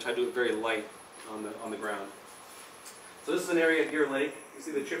are wet. We try to do it very light on the ground. So this is an area at Deer Lake. You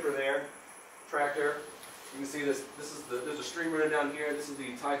see the chipper there, tractor. You can see this. There's a stream running down here. This is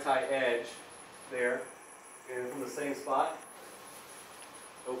the tie edge there, and from the same spot,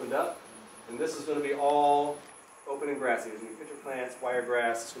 opened up, and this is going to be all open and grassy. There's going to be pitcher plants,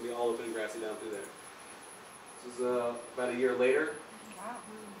 wiregrass. It's going to be all open and grassy down through there. This is about a year later. Wow.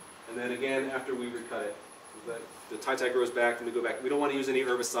 And then again, after we recut it, the tie grows back and we go back. We don't want to use any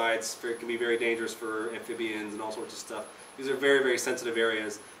herbicides. It can be very dangerous for amphibians and all sorts of stuff. These are very, very sensitive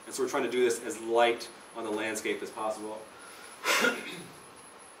areas, and so we're trying to do this as light on the landscape as possible.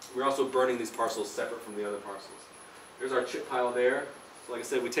 We're also burning these parcels separate from the other parcels. There's our chip pile there. So like I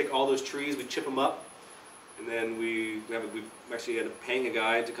said, we take all those trees, we chip them up, and then we actually had to paying a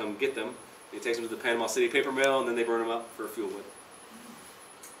guy to come get them. He takes them to the Panama City paper mill, and then they burn them up for fuel wood.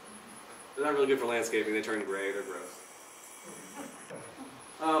 They're not really good for landscaping. They turn gray. They're gross.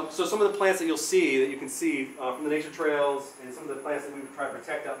 So some of the plants that you'll see, that you can see from the nature trails, and some of the plants that we've tried to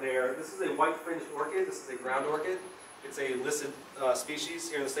protect out there. This is a white-fringed orchid. This is a ground orchid. It's a listed species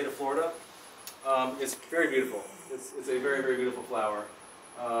here in the state of Florida. It's very beautiful. It's a very, very beautiful flower.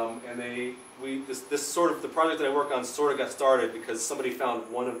 And this sort of, the project that I work on sort of got started because somebody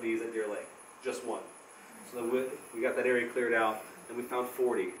found one of these at Deer Lake. Just one. So we got that area cleared out, and we found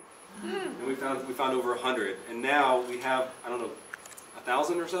 40. And we found over 100. And now we have, I don't know,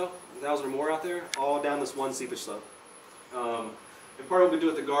 1,000 or so? 1,000 or more out there, all down this one seepage slope. And part of what we do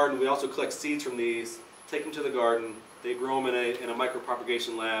at the garden, we also collect seeds from these, take them to the garden, they grow them in a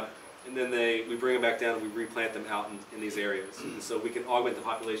micropropagation lab, and then we bring them back down and we replant them out in these areas. And so we can augment the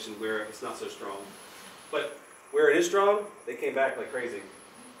population where it's not so strong. But where it is strong, they came back like crazy.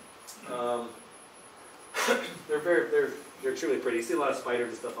 They're extremely pretty. You see a lot of spiders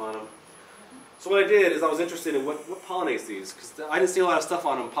and stuff on them. So what I did is I was interested in what pollinates these, because I didn't see a lot of stuff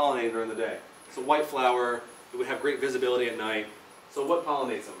on them pollinating during the day. It's a white flower. It would have great visibility at night. So what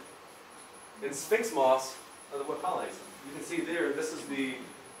pollinates them? And sphinx moths are what pollinates them. You can see there, this is the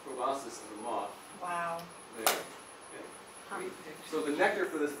proboscis of the moth. Wow. There. Okay. So the nectar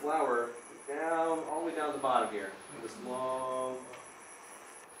for this flower is down, all the way down to the bottom here. This long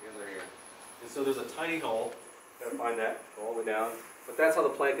together here. And so there's a tiny hole. Gotta find that, go all the way down. But that's how the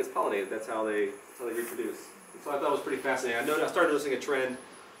plant gets pollinated. That's how they reproduce. And so I thought it was pretty fascinating. I started noticing a trend.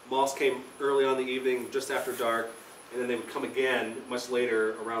 Moths came early on in the evening, just after dark, and then they would come again much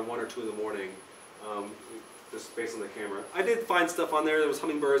later, around 1 or 2 in the morning, just based on the camera. I did find stuff on there. There was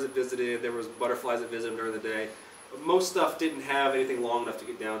hummingbirds that visited. There was butterflies that visited during the day. But most stuff didn't have anything long enough to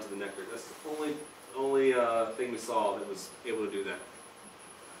get down to the nectar. That's the only thing we saw that was able to do that.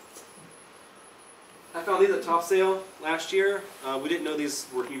 I found these at Topsail last year. We didn't know these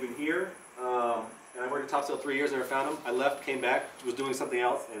were even here. And I worked at Topsail 3 years, never found them. I left, came back, was doing something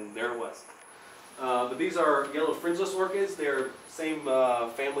else, and there it was. But these are yellow fringeless orchids. They're same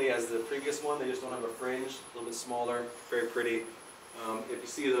family as the previous one. They just don't have a fringe, a little bit smaller, very pretty. If you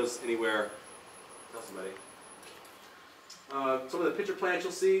see those anywhere, tell somebody. Some of the pitcher plants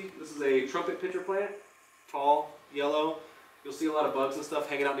you'll see. This is a trumpet pitcher plant, tall, yellow. You'll see a lot of bugs and stuff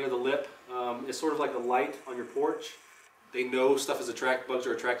hanging out near the lip. It's sort of like the light on your porch. They know bugs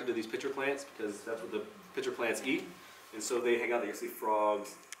are attracted to these pitcher plants because that's what the pitcher plants eat. And so they hang out there. You see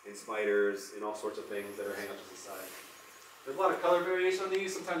frogs and spiders and all sorts of things that are hanging out to the side. There's a lot of color variation on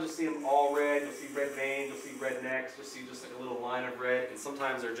these. Sometimes you'll see them all red. You'll see red veins. You'll see red necks. You'll see just like a little line of red. And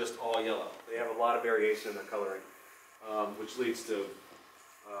sometimes they're just all yellow. They have a lot of variation in their coloring, which leads to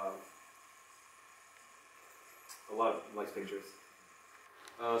a lot of nice pictures.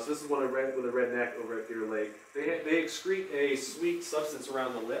 So this is one with a red neck over at Deer Lake. They excrete a sweet substance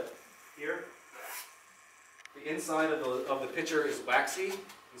around the lip here. The inside of the pitcher is waxy,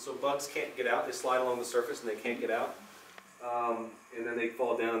 and so bugs can't get out. They slide along the surface and they can't get out. and then they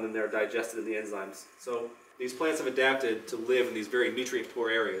fall down and then they're digested in the enzymes. So these plants have adapted to live in these very nutrient-poor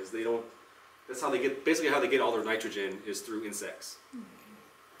areas. They don't. That's how they get. Basically, how they get all their nitrogen is through insects,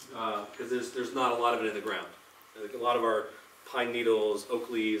 because there's not a lot of it in the ground. Like a lot of our pine needles, oak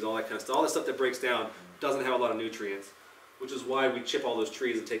leaves, all that kind of stuff. All that stuff that breaks down doesn't have a lot of nutrients, which is why we chip all those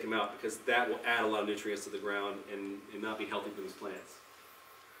trees and take them out, because that will add a lot of nutrients to the ground and not be healthy for these plants.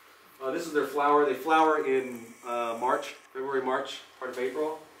 This is their flower. They flower in March, February, March, part of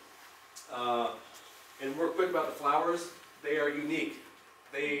April. And real quick about the flowers, they are unique.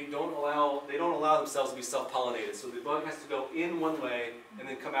 They don't allow themselves to be self-pollinated. So the bug has to go in one way and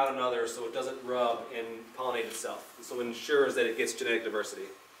then come out another, so it doesn't rub and pollinate itself. And so it ensures that it gets genetic diversity.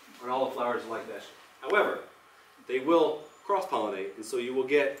 And all the flowers are like that. However, they will cross-pollinate, and so you will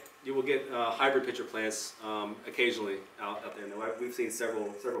get hybrid pitcher plants occasionally out there. Now, we've seen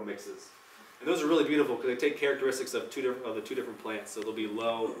several mixes, and those are really beautiful because they take characteristics of the two different plants. So they'll be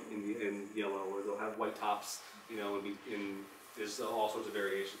low in yellow, or they'll have white tops, and there's all sorts of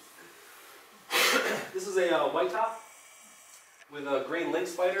variations. This is a white top with green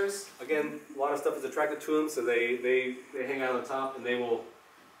lynx spiders. Again, a lot of stuff is attracted to them, so they hang out on the top, and they will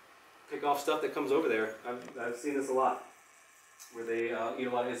pick off stuff that comes over there. I've seen this a lot, where they eat a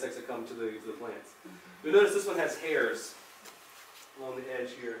lot of insects that come to the plants. You'll notice this one has hairs along the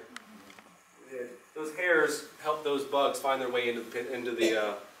edge here. Those hairs help those bugs find their way into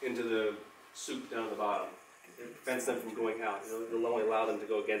the soup down at the bottom. It prevents them from going out. It'll only allow them to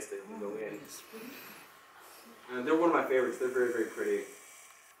go against it and go in. And they're one of my favorites. They're very, very pretty.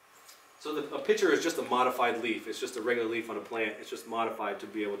 So a pitcher is just a modified leaf. It's just a regular leaf on a plant. It's just modified to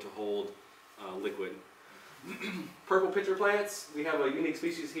be able to hold liquid. Purple pitcher plants. We have a unique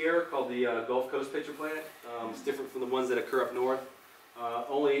species here called the Gulf Coast pitcher plant. It's different from the ones that occur up north.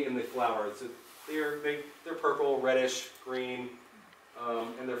 Only in the flowers. So they're purple, reddish, green,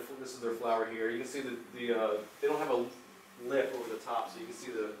 and this is their flower here. You can see they don't have a lip over the top, so you can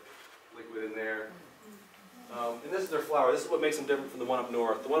see the liquid in there. And this is their flower. This is what makes them different from the one up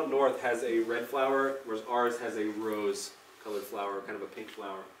north. The one up north has a red flower, whereas ours has a rose-colored flower, kind of a pink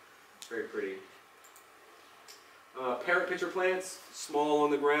flower. Very pretty. Parrot pitcher plants, small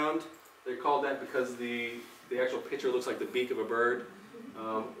on the ground. They're called that because the actual pitcher looks like the beak of a bird,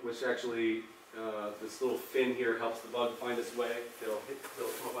 which actually, this little fin here helps the bug find its way. They'll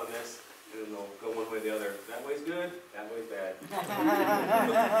come up on this, and then they'll go one way or the other. That way's good, that way's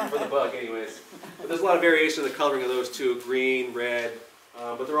bad. For the bug, anyways. But there's a lot of variation in the coloring of those too, green, red,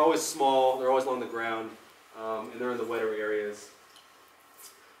 but they're always small, they're always along the ground, and they're in the wetter areas.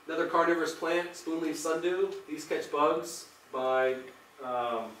 Another carnivorous plant, spoonleaf sundew. These catch bugs by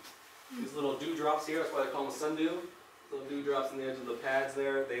these little dewdrops here. That's why they call them sundew. Little dewdrops on the edge of the pads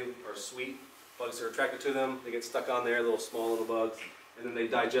there. They are sweet. Bugs are attracted to them. They get stuck on there, small little bugs, and then they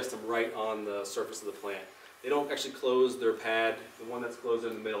digest them right on the surface of the plant. They don't actually close their pad. The one that's closed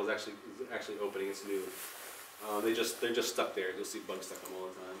in the middle is actually opening. It's new. They're just stuck there. You'll see bugs stuck on them all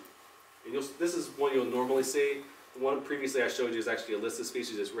the time. And this is one you'll normally see. The one previously I showed you is actually a listed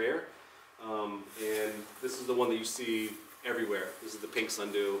species. It's rare, and this is the one that you see everywhere. This is the pink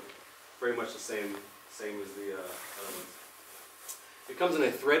sundew, very much the same as the other ones. It comes in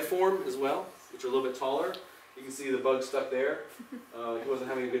a thread form as well, which are a little bit taller. You can see the bug stuck there. He wasn't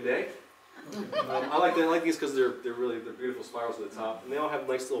having a good day. I like these because they're beautiful spirals at the top, and they all have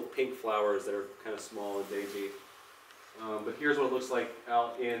nice little pink flowers that are kind of small and dainty. But here's what it looks like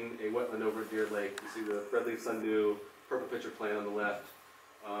out in a wetland over at Deer Lake. You see the red leaf sundew, purple pitcher plant on the left,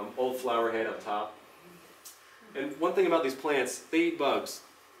 old flower head up top. And one thing about these plants, they eat bugs,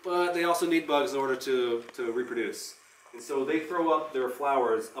 but they also need bugs in order to reproduce. And so they throw up their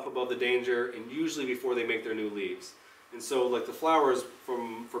flowers up above the danger, and usually before they make their new leaves. And so like the flowers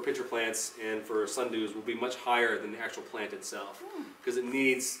for pitcher plants and for sundews will be much higher than the actual plant itself, because it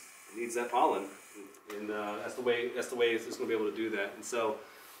needs that pollen. And that's the way it's going to be able to do that. And so,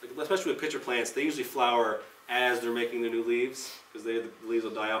 especially with pitcher plants, they usually flower as they're making their new leaves, because the leaves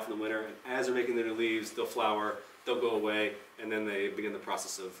will die off in the winter. And as they're making their new leaves, they'll flower, they'll go away, and then they begin the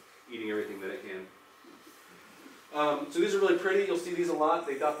process of eating everything that it can. So these are really pretty. You'll see these a lot.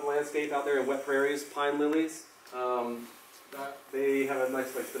 They dot the landscape out there in wet prairies. Pine lilies. They have the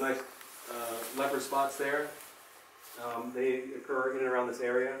nice leopard spots there. They occur in and around this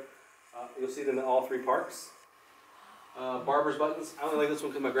area. You'll see them in all three parks. Barbara's buttons. I only like this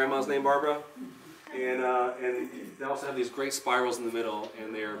one because my grandma's named Barbara. And they also have these great spirals in the middle,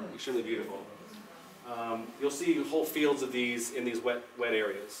 and they're extremely beautiful. You'll see whole fields of these in these wet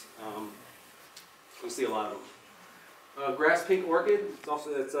areas. You'll see a lot of them. Grass pink orchid.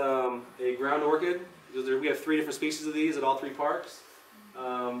 It's a ground orchid. We have 3 different species of these at all 3 parks.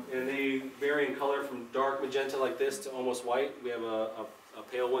 And they vary in color from dark magenta like this to almost white. We have a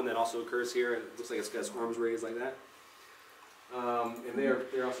pale one that also occurs here. It looks like it's got arms raised like that. And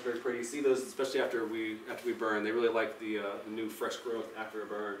they're also very pretty. You see those, especially after we burn. They really like the new fresh growth after a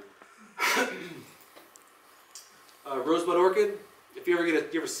burn. Rosebud orchid. If you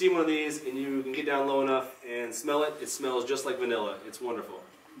ever see one of these and you can get down low enough and smell it, it smells just like vanilla. It's wonderful.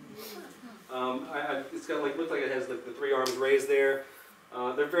 It's got looks like it has the 3 arms raised there.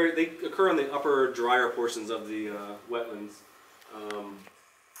 They occur in the upper drier portions of the wetlands.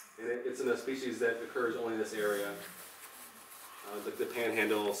 And it's in a species that occurs only in this area. The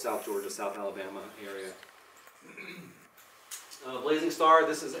Panhandle, South Georgia, South Alabama area. Blazing star,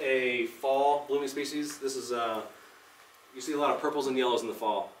 this is a fall blooming species. This is, you see a lot of purples and yellows in the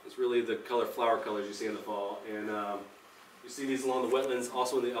fall. It's really the flower colors you see in the fall. And you see these along the wetlands,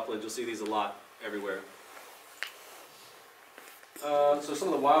 also in the uplands. You'll see these a lot everywhere. So some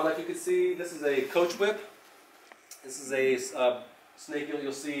of the wildlife you can see, this is a coach whip. This is a snake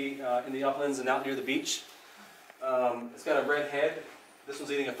you'll see in the uplands and out near the beach. It's got a red head. This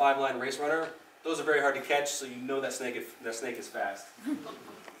one's eating a 5-line race runner. Those are very hard to catch, so you know that snake is fast.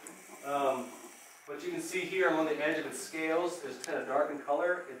 But you can see here along the edge of its scales, it's kind of dark in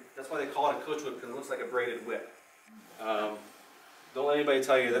color. That's why they call it a coach whip, because it looks like a braided whip. Don't let anybody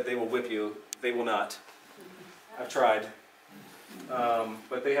tell you that they will whip you. They will not. I've tried.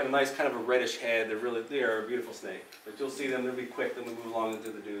 But they have a nice kind of a reddish head. They are a beautiful snake. But you'll see them, they'll be quick, then we move along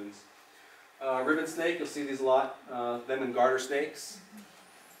into the dunes. Ribbon snake, you'll see these a lot. Them and garter snakes.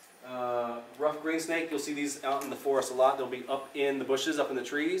 Rough green snake, you'll see these out in the forest a lot. They'll be up in the bushes, up in the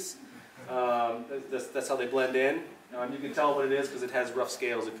trees. That's how they blend in. You can tell what it is because it has rough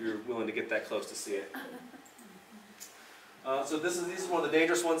scales if you're willing to get that close to see it. So this is one of the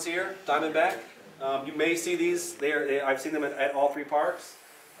dangerous ones here, diamondback. You may see these. I've seen them at all 3 parks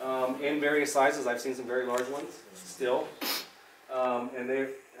in various sizes. I've seen some very large ones still. And they're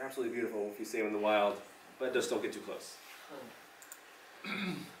absolutely beautiful if you see them in the wild, but just don't get too close.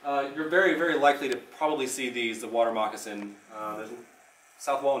 You're very, very likely to probably see these, the water moccasin.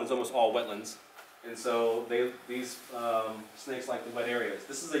 South Walton is almost all wetlands, and so these snakes like the wet areas.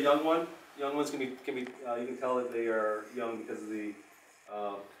 This is a young one. Young ones you can tell that they are young because of the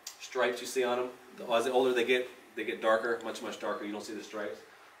stripes you see on them. As the older they get darker, much, much darker. You don't see the stripes.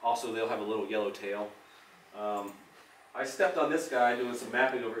 Also, they'll have a little yellow tail. I stepped on this guy doing some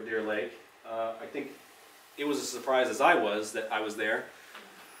mapping over at Deer Lake. I think it was a surprise as I was that I was there.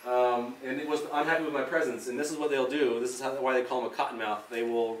 And it was unhappy with my presence, and this is what they'll do. This is why they call them a cottonmouth. They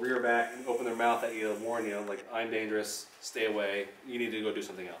will rear back and open their mouth at you to warn you, like, I'm dangerous, stay away, you need to go do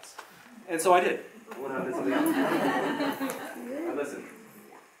something else. And so I did. I went out and did something else. I listened.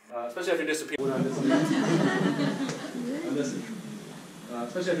 Especially after disappearing.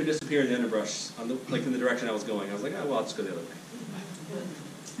 Especially after disappearing in the underbrush, like in the direction I was going. I was like, oh, well, I'll just go the other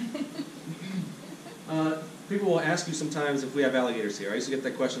way. People will ask you sometimes if we have alligators here. I used to get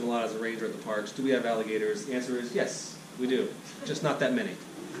that question a lot as a ranger at the parks. Do we have alligators? The answer is yes, we do. Just not that many.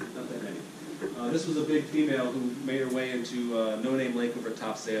 Not that many. This was a big female who made her way into No Name Lake over at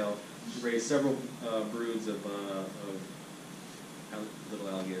Topsail. She raised several broods of little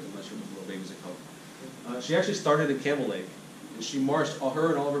alligators. I'm not sure what the little babies are called. She actually started in Campbell Lake. And she marched her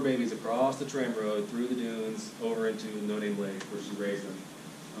and all of her babies across the tram road, through the dunes, over into No Name Lake, where she raised them.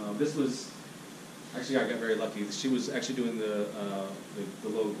 This was, actually I got very lucky. She was actually doing the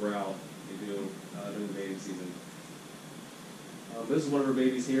low growl they do during the mating season. This is one of her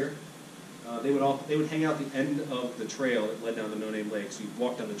babies here. They would hang out the end of the trail that led down to No Name Lake. So you'd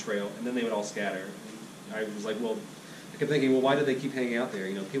walk down the trail, and then they would all scatter. And I was like, well, I kept thinking, well, why do they keep hanging out there?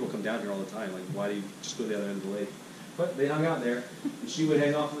 You know, people come down here all the time. Like, why do you just go to the other end of the lake? But they hung out there, and she would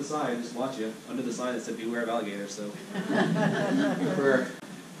hang off to the side and just watch you under the sign that said "Beware of alligators." So, good for her.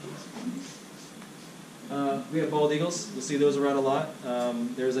 We have bald eagles. You'll see those around a lot.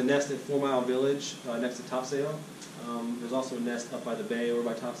 There's a nest at 4 Mile Village next to Topsail. There's also a nest up by the bay over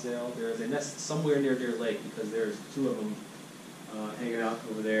by Topsail. There's a nest somewhere near Deer Lake because there's 2 of them hanging out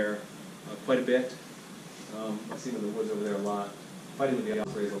over there quite a bit. I've seen them in the woods over there a lot, fighting with the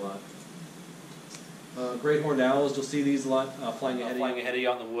ospreys a lot. Great horned owls, you'll see these a lot flying ahead of you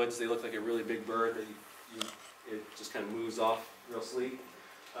out in the woods. They look like a really big bird that it just kind of moves off real sleek.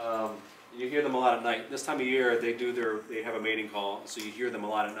 You hear them a lot at night. This time of year they have a mating call, so you hear them a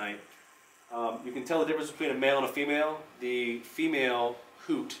lot at night. You can tell the difference between a male and a female. The female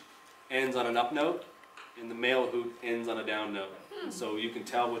hoot ends on an up note, and the male hoot ends on a down note. And so you can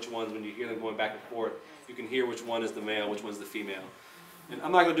tell which ones, when you hear them going back and forth, you can hear which one is the male, which one's the female. And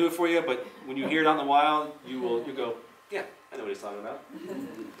I'm not going to do it for you, but when you hear it out in the wild, you'll go, yeah, I know what he's talking about.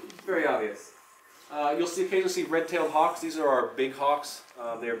 It's very obvious. You'll occasionally see red-tailed hawks. These are our big hawks.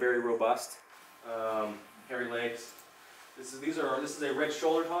 They're very robust, hairy legs. This is a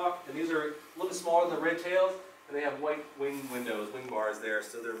red-shouldered hawk, and these are a little bit smaller than the red-tailed, and they have white wing bars there,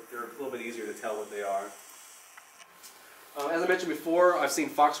 so they're a little bit easier to tell what they are. As I mentioned before, I've seen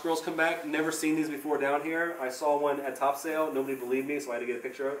fox squirrels come back. Never seen these before down here. I saw one at topsail. Nobody believed me, so I had to get a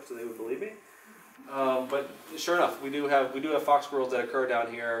picture of it so they would believe me. But sure enough, we do have fox squirrels that occur down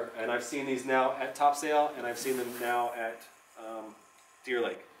here, and I've seen these now at topsail, and I've seen them now at Deer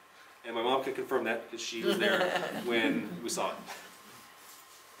Lake. And my mom can confirm that because she was there when we saw it.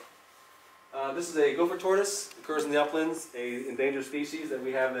 This is a gopher tortoise. It occurs in the uplands, an endangered species that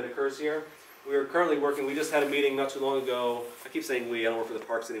we have that occurs here. We are currently working, we just had a meeting not too long ago. I keep saying we, I don't work for the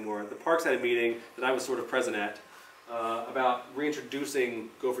parks anymore. The parks had a meeting that I was sort of present at about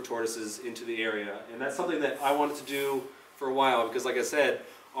reintroducing gopher tortoises into the area. And that's something that I wanted to do for a while because, like I said,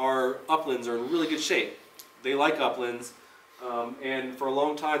 our uplands are in really good shape. They like uplands, and for a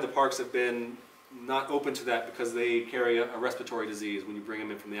long time the parks have been not open to that because they carry a respiratory disease when you bring them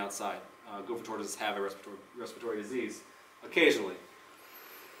in from the outside. Gopher tortoises have a respiratory disease occasionally.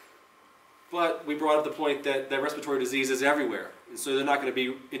 But we brought up the point that respiratory disease is everywhere, and so they're not going to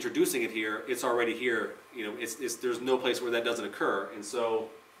be introducing it here. It's already here. You know, there's no place where that doesn't occur, and so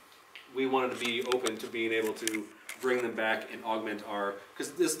we wanted to be open to being able to bring them back and augment our.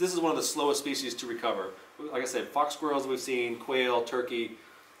 Because this is one of the slowest species to recover. Like I said, fox squirrels we've seen, quail, turkey.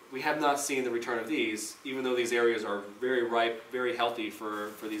 We have not seen the return of these, even though these areas are very ripe, very healthy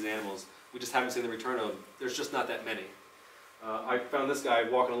for these animals. We just haven't seen the return of them. There's just not that many. I found this guy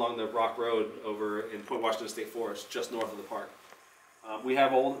walking along the rock road over in Point Washington State Forest, just north of the park. We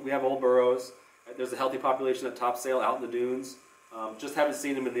have old burrows. There's a healthy population at topsail out in the dunes. Just haven't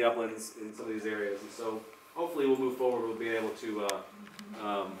seen them in the uplands in some of these areas, and so hopefully we'll move forward with being able to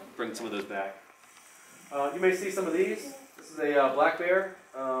bring some of those back. You may see some of these. This is a black bear.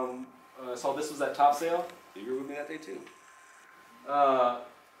 I saw this was at topsail. You were with me that day too.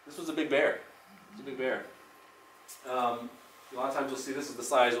 This was a big bear. It's a big bear. A lot of times you'll see, this is the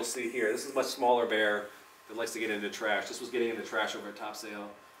size you'll see here. This is a much smaller bear that likes to get into trash. This was getting into trash over at topsail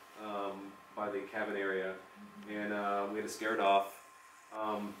by the cabin area, and we had to scare it off.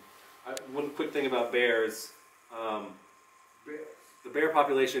 One quick thing about bears, the bear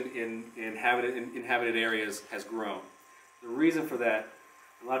population in inhabited areas has grown. The reason for that,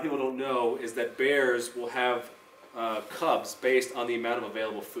 a lot of people don't know, is that bears will have cubs based on the amount of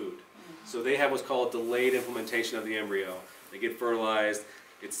available food. So they have what's called delayed implementation of the embryo. They get fertilized,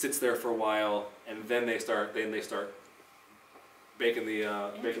 it sits there for a while, and then they start baking the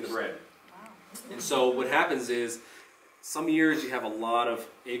bread. Wow. And so what happens is, some years you have a lot of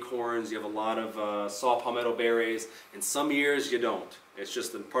acorns, you have a lot of saw palmetto berries, and some years you don't. It's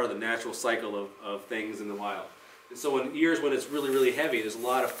just part of the natural cycle of things in the wild. And so in years when it's really, really heavy, there's a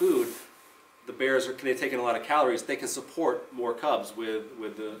lot of food, the bears are taking a lot of calories, they can support more cubs with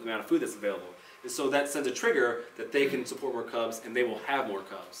the amount of food that's available. And so that sends a trigger that they can support more cubs, and they will have more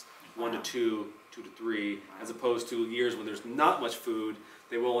cubs. 1 to 2, 2 to 3, as opposed to years when there's not much food,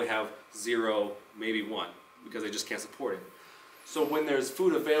 they will only have 0, maybe 1, because they just can't support it. So when there's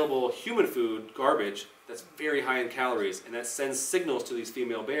food available, human food, garbage, that's very high in calories, and that sends signals to these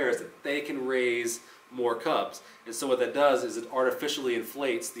female bears that they can raise more cubs. And so what that does is it artificially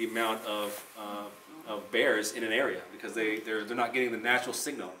inflates the amount of bears in an area, because they're not getting the natural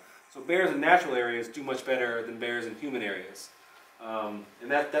signal. So bears in natural areas do much better than bears in human areas. And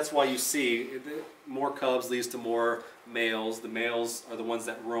that's why you see more cubs leads to more males. The males are the ones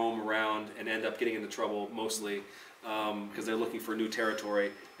that roam around and end up getting into trouble mostly because they're looking for new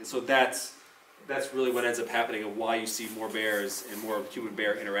territory. And so that's really what ends up happening and why you see more bears and more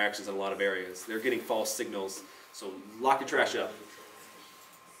human-bear interactions in a lot of areas. They're getting false signals, so lock your trash up.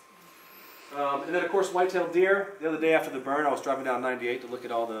 And then of course white-tailed deer. The other day after the burn, I was driving down 98 to look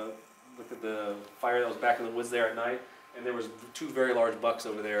at the fire that was back in the woods there at night, and there was 2 very large bucks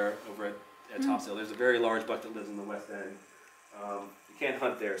over there at topsail. There's a very large buck that lives in the west end. You can't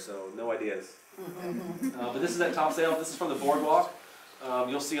hunt there, so no ideas. But this is at topsail. This is from the boardwalk.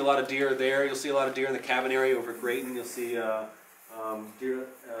 You'll see a lot of deer there. You'll see a lot of deer in the cabin area over at Grayton. You'll see deer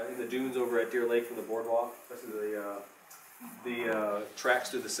in the dunes over at Deer Lake from the boardwalk, especially the tracks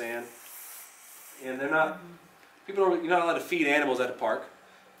through the sand. And they're not, you're not allowed to feed animals at the park.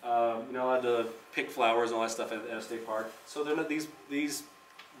 You're not allowed to pick flowers and all that stuff at a state park. So they're not, these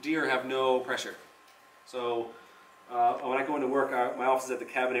deer have no pressure. So when I go into work, my office is at the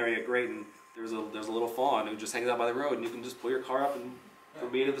cabin area at Grayton. There's a little fawn who just hangs out by the road, and you can just pull your car up and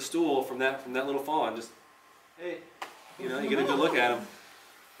from being at the stool from that little fawn. Just, hey, you know, you get a good look at them.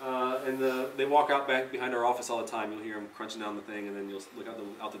 And they walk out back behind our office all the time. You'll hear them crunching down the thing, and then you'll look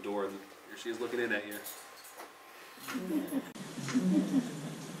out the door, and here she is looking in at you.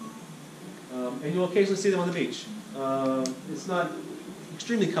 And you'll occasionally see them on the beach. It's not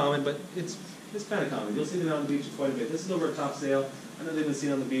extremely common, but it's kind of common. You'll see them on the beach quite a bit. This is over at Topsail. I know they've been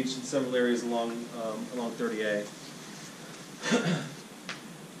seen on the beach in several areas along 30A.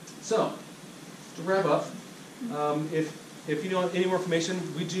 So, to wrap up, if you know any more information,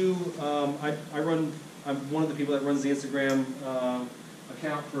 we do. I'm one of the people that runs the Instagram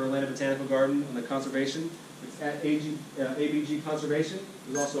account for Atlanta Botanical Garden and the conservation. It's at ABG Conservation.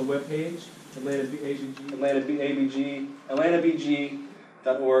 There's also a webpage,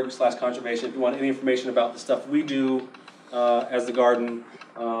 AtlantaBG.org/conservation. If you want any information about the stuff we do as the garden,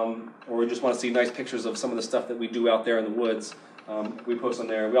 or you just want to see nice pictures of some of the stuff that we do out there in the woods, we post on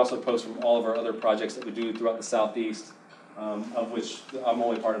there. We also post from all of our other projects that we do throughout the Southeast, of which I'm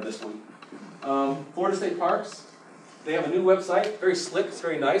only part of this one. Florida State Parks, they have a new website, very slick, it's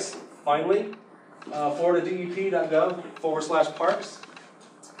very nice, finally. FloridaDEP.gov/parks.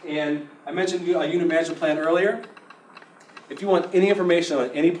 And I mentioned a unit management plan earlier. If you want any information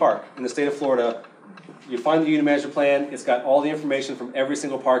on any park in the state of Florida, you find the unit management plan. It's got all the information from every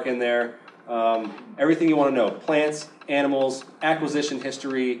single park in there. Everything you want to know, plants, animals, acquisition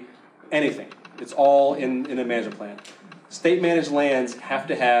history, anything. It's all in a management plan. State managed lands have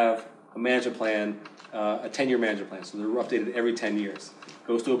to have a management plan, a 10-year management plan, so they're updated every 10 years.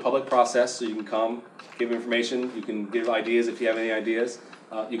 Goes through a public process, so you can come, give information, you can give ideas if you have any ideas.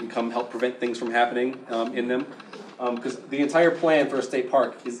 You can come help prevent things from happening in them. Because the entire plan for a state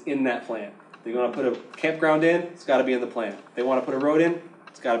park is in that plan. They want to put a campground in, it's got to be in the plan. They want to put a road in,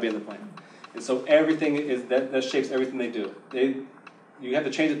 it's got to be in the plan. And so everything is that shapes everything they do. You have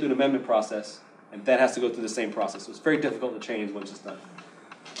to change it through an amendment process, and that has to go through the same process. So it's very difficult to change once it's done.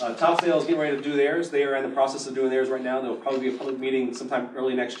 Topsail is getting ready to do theirs. They are in the process of doing theirs right now. There will probably be a public meeting sometime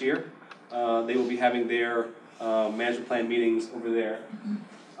early next year. They will be having their management plan meetings over there.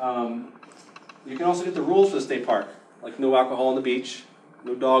 You can also get the rules for the state park, like no alcohol on the beach,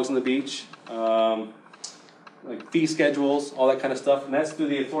 no dogs on the beach, like fee schedules, all that kind of stuff. And that's through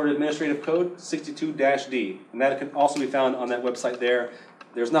the Florida Administrative Code 62-D. And that can also be found on that website there.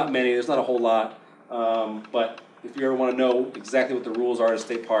 There's not many, there's not a whole lot, but if you ever want to know exactly what the rules are at a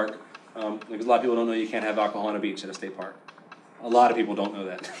state park, because a lot of people don't know you can't have alcohol on a beach at a state park. A lot of people don't know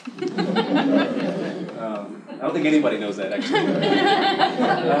that. I don't think anybody knows that, actually.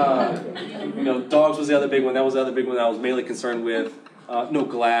 Dogs was the other big one. That was the other big one that I was mainly concerned with. No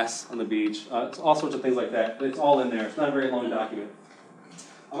glass on the beach. It's all sorts of things like that. But it's all in there. It's not a very long document.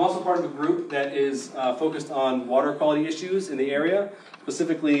 I'm also part of a group that is focused on water quality issues in the area,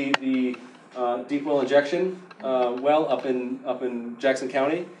 specifically the deep well injection well up in Jackson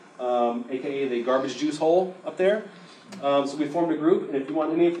County, aka the garbage juice hole up there. So we formed a group, and if you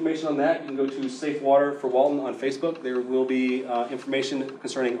want any information on that, you can go to Safe Water for Walton on Facebook. There will be information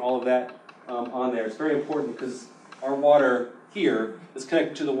concerning all of that on there. It's very important because our water here is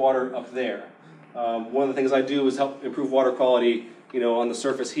connected to the water up there. One of the things I do is help improve water quality, on the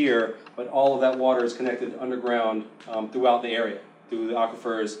surface here, but all of that water is connected underground throughout the area, through the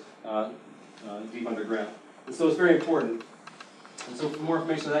aquifers deep underground. And so it's very important. And so for more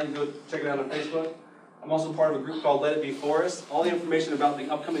information on that, you can go check it out on Facebook. I'm also part of a group called Let It Be Forest. All the information about the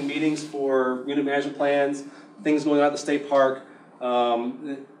upcoming meetings for unit management plans, things going on at the state park,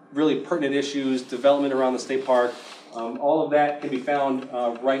 really pertinent issues, development around the state park, all of that can be found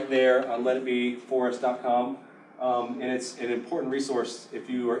right there on letitbeforest.com. And it's an important resource if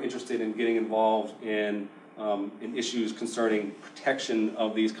you are interested in getting involved in issues concerning protection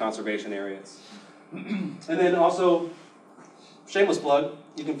of these conservation areas. And then also, shameless plug,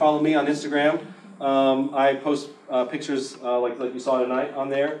 you can follow me on Instagram. I post pictures like you saw tonight on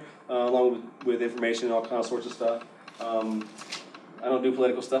there, along with information and all kinds of sorts of stuff. I don't do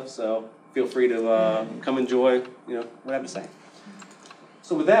political stuff, so feel free to come enjoy what I have to say.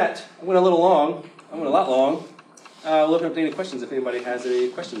 So with that, I went a lot long. We'll open up to any questions if anybody has any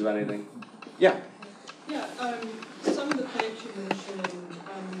questions about anything. Yeah? Yeah, some of the plants you mentioned,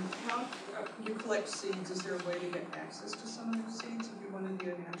 how you collect seeds, is there a way to get access to some of those seeds if you want to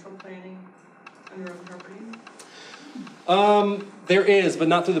do a natural planting on your own property? There is, but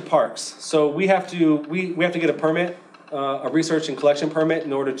not through the parks. So we have to get a permit, a research and collection permit,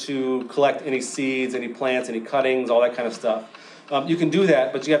 in order to collect any seeds, any plants, any cuttings, all that kind of stuff. You can do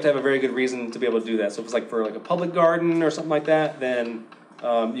that, but you have to have a very good reason to be able to do that. So if it's for a public garden or something like that, then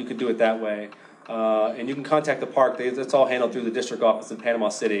you could do it that way. And you can contact the park. It's all handled through the district office in Panama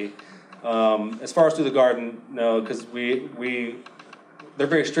City. As far as through the garden, no, because they're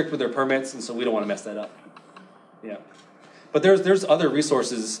very strict with their permits, and so we don't want to mess that up. Yeah, but there's other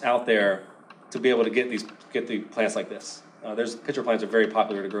resources out there to be able to get the plants like this. There's pitcher plants are very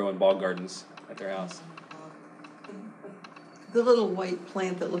popular to grow in bog gardens at their house. The little white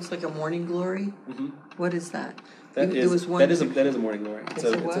plant that looks like a morning glory. Mm-hmm. What is that? That is a morning glory.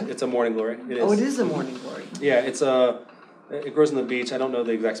 It's a morning glory. It is. Oh, it is a morning glory. Yeah, it grows on the beach. I don't know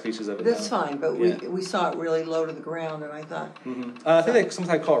the exact species of it. That's fine, but we saw it really low to the ground, and I thought. Mm-hmm. I think they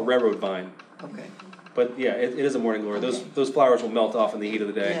sometimes call it railroad vine. Okay. But yeah, it is a morning glory. Okay. Those flowers will melt off in the heat of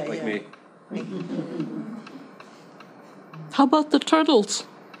the day, me. How about the turtles?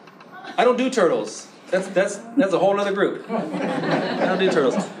 I don't do turtles. That's a whole other group. I don't do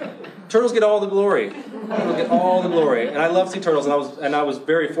turtles. Turtles get all the glory. They get all the glory, and I love sea turtles. And I was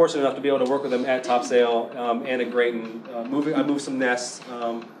very fortunate enough to be able to work with them at Topsail and at Grayton. I moved some nests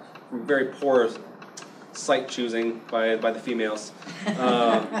from very poor site choosing by the females,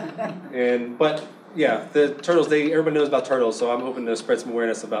 but yeah, the turtles. Everybody knows about turtles, so I'm hoping to spread some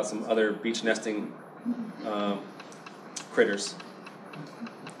awareness about some other beach nesting critters.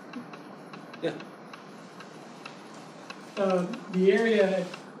 Yeah. The area at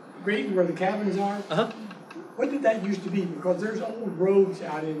Grayton where the cabins are, what did that used to be? Because there's old roads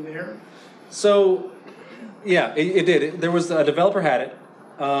out in there. So, yeah, it did. There was a developer had it,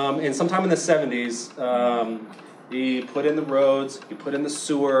 and sometime in the 70s, he put in the roads, he put in the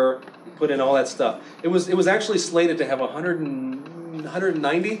sewer, he put in all that stuff. It was actually slated to have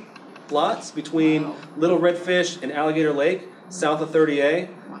 190 lots between Little Redfish and Alligator Lake, south of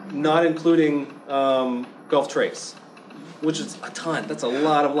 30A, not including Gulf Trace, which is a ton. That's a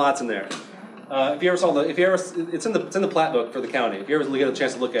lot of lots in there. If you ever saw it's in the plat book for the county. If you ever get a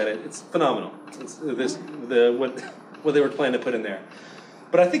chance to look at it, it's phenomenal. It's what they were planning to put in there.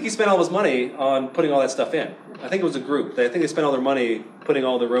 But I think he spent all his money on putting all that stuff in. I think it was a group. I think they spent all their money putting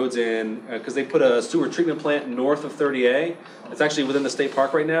all the roads in because they put a sewer treatment plant north of 30A. It's actually within the state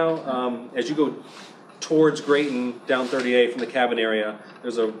park right now. As you go towards Grayton down 30A from the cabin area,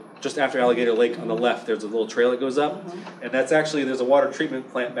 just after Alligator Lake on the left, there's a little trail that goes up, and there's a water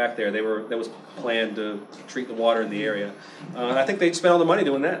treatment plant back there. That was planned to treat the water in the area. And I think they spent all the money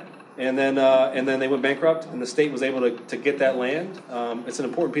doing that. And then they went bankrupt, and the state was able to get that land. It's an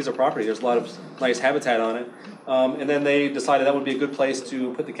important piece of property. There's a lot of nice habitat on it. And then they decided that would be a good place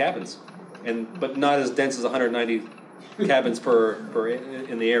to put the cabins, but not as dense as 190 cabins per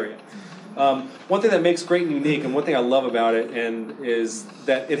in the area. One thing that makes Grayton unique, and one thing I love about it, is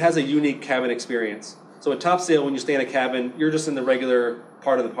that it has a unique cabin experience. So at Topsail, when you stay in a cabin, you're just in the regular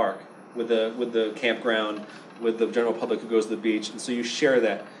part of the park with the campground, with the general public who goes to the beach, and so you share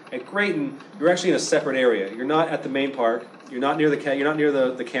that. At Grayton, you're actually in a separate area. You're not at the main park. You're not near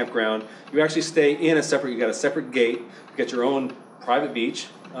the campground. You actually stay in a separate. You got a separate gate. You got your own private beach,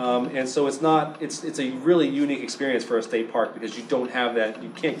 and so it's a really unique experience for a state park because you don't have that. You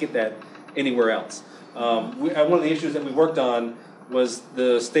can't get that anywhere else. One of the issues that we worked on was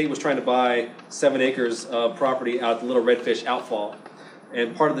the state was trying to buy 7 acres of property out at the Little Redfish outfall,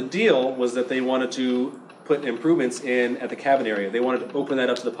 and part of the deal was that they wanted to put improvements in at the cabin area. They wanted to open that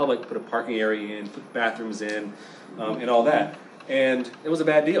up to the public, put a parking area in, put bathrooms in, and all that. And it was a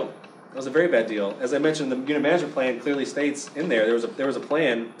bad deal. It was a very bad deal. As I mentioned, the unit management plan clearly states in there was a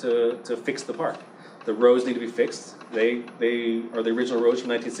plan to fix the park. The roads need to be fixed. They are the original roads from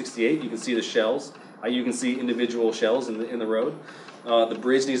 1968. You can see the shells. You can see individual shells in the road. The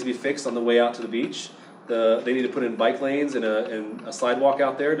bridge needs to be fixed on the way out to the beach. They need to put in bike lanes and a sidewalk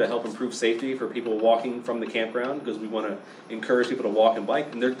out there to help improve safety for people walking from the campground, because we want to encourage people to walk and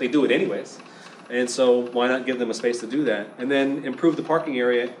bike, and they do it anyways. And so why not give them a space to do that? And then improve the parking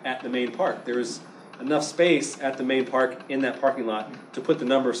area at the main park. There's enough space at the main park in that parking lot to put the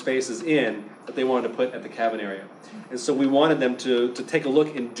number of spaces in that they wanted to put at the cabin area. And so we wanted them to take a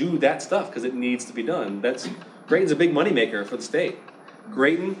look and do that stuff because it needs to be done. Grayton's a big moneymaker for the state.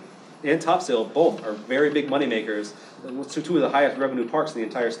 Grayton and Topsail both are very big moneymakers. Two of the highest revenue parks in the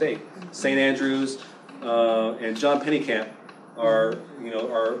entire state. St. Andrews and John Pennycamp are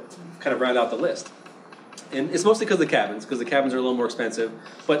kind of round out the list. And it's mostly because of the cabins are a little more expensive.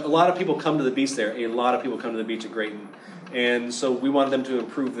 But a lot of people come to the beach there. A lot of people come to the beach at Grayton. And so we wanted them to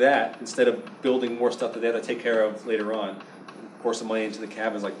improve that instead of building more stuff that they had to take care of later on. Pour some money into the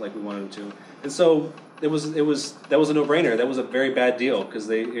cabins like we wanted them to. And so that was a no-brainer. That was a very bad deal because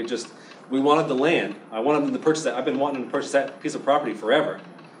we wanted the land. I wanted them to purchase that. I've been wanting to purchase that piece of property forever,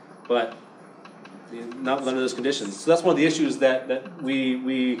 but not under those conditions. So that's one of the issues that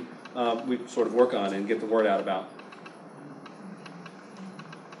we we sort of work on and get the word out about.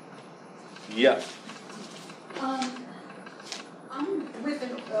 Yeah. I'm with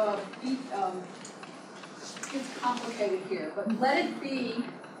it's complicated here, but Let It Be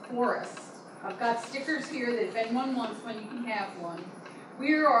Forest. I've got stickers here that if anyone wants one, you can have one.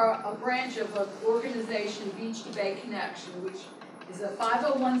 We are a branch of an organization, Beach to Bay Connection, which is a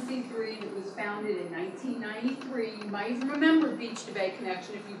 501c3 that was founded in 1993. You might even remember Beach to Bay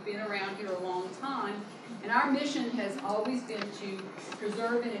Connection if you've been around here a long time. And our mission has always been to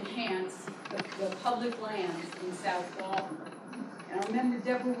preserve and enhance the public lands in South Walton. And I remember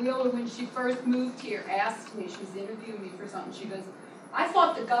Deborah Wheeler, when she first moved here, asked me, she was interviewing me for something, she goes, I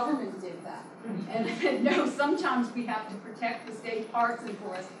thought the government did that. And I said, no, sometimes we have to protect the state parks and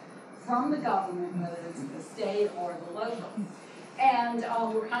forests from the government, whether it's the state or the local. And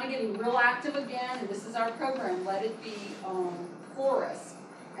we're kind of getting real active again, and this is our program, Let It Be Forest.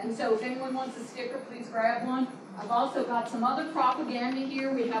 And so if anyone wants a sticker, please grab one. I've also got some other propaganda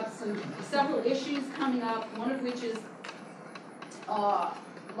here. We have several issues coming up, one of which is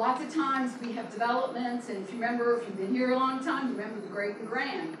lots of times we have developments, and if you remember, if you've been here a long time, you remember the Great and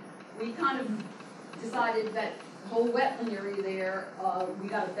Grand. We kind of decided that the whole wetland area there, we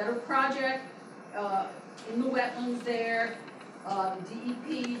got a better project in the wetlands there. The DEP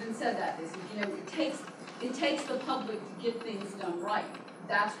even said that. They said, you know, it takes the public to get things done right.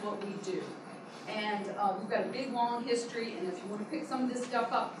 That's what we do. And we've got a big, long history, and if you want to pick some of this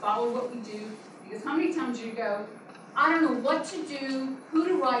stuff up, follow what we do. Because how many times do you go, I don't know what to do, who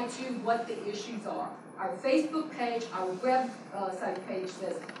to write to, what the issues are. Our Facebook page, our website page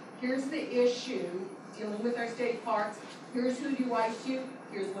says, here's the issue dealing with our state parks, here's who you write to,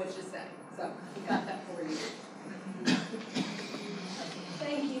 here's what you say. So we got that for you.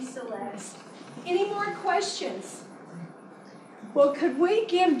 Thank you, Celeste. Any more questions? Well, could we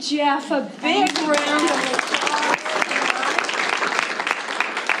give Jeff a big round of applause?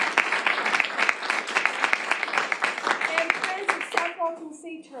 And friends of South Walton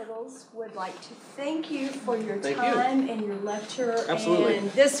Sea Turtles would like to thank you for your time and your lecture. Absolutely. And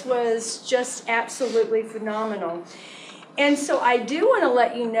this was just absolutely phenomenal. And so I do want to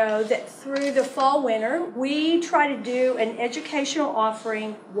let you know that through the fall winter, we try to do an educational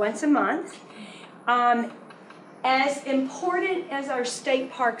offering once a month. As important as our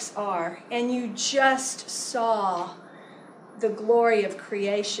state parks are, and you just saw the glory of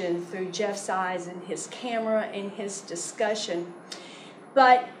creation through Jeff's eyes and his camera and his discussion,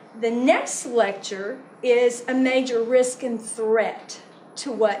 but the next lecture is a major risk and threat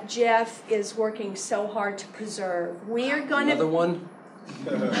to what Jeff is working so hard to preserve. We are going Another one?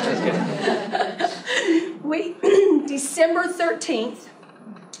 December 13th,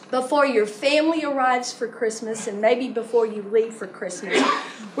 before your family arrives for Christmas and maybe before you leave for Christmas,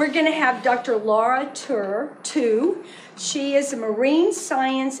 we're going to have Dr. Laura Tu. She is a marine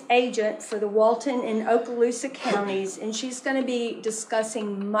science agent for the Walton and Okaloosa counties, and she's going to be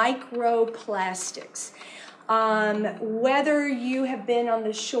discussing microplastics. Whether you have been on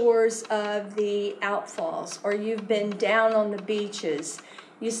the shores of the outfalls or you've been down on the beaches,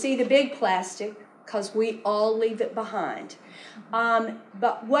 you see the big plastic because we all leave it behind.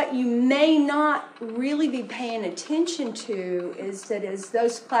 But what you may not really be paying attention to is that as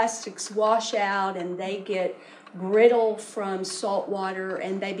those plastics wash out and they get brittle from salt water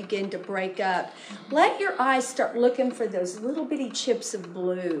and they begin to break up, let your eyes start looking for those little bitty chips of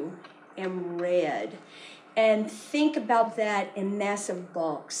blue and red. And think about that in massive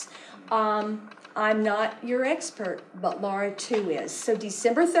bulks. I'm not your expert, but Laura too is. So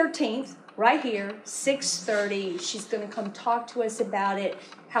December 13th, right here, 6:30, she's going to come talk to us about it,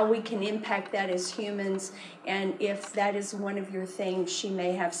 how we can impact that as humans, and if that is one of your things, she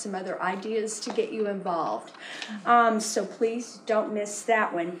may have some other ideas to get you involved. So please don't miss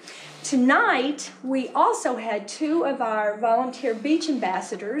that one. Tonight, we also had 2 of our volunteer beach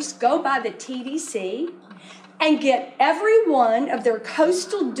ambassadors go by the TDC and get every one of their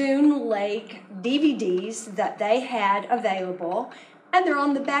Coastal Dune Lake DVDs that they had available, and they're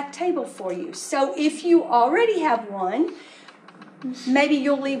on the back table for you. So if you already have one, maybe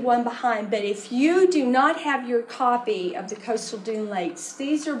you'll leave one behind, but if you do not have your copy of the Coastal Dune Lakes,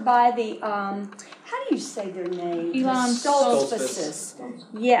 these are by the, how do you say their name? Stoltzfus.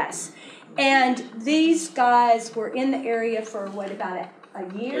 Yes. And these guys were in the area for, what, about a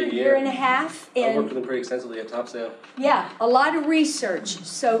year and a half. I worked with them pretty extensively at Topsail. Yeah, a lot of research.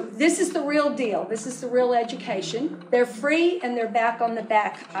 So this is the real deal. This is the real education. They're free and they're back on the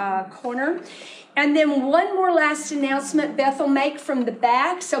back corner. And then one more last announcement Beth will make from the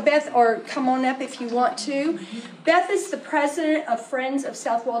back. So Beth, or come on up if you want to. Beth is the president of Friends of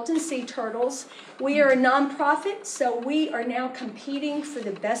South Walton Sea Turtles. We are a nonprofit, so we are now competing for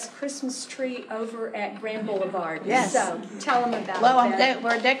the best Christmas tree over at Grand Boulevard. Yes. So tell them about Well, that.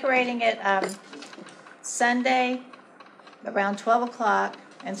 we're decorating it Sunday around 12 o'clock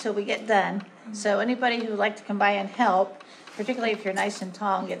until we get done. So anybody who would like to come by and help, particularly if you're nice and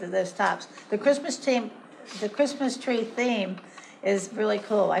tall and get to those tops. The Christmas tree theme is really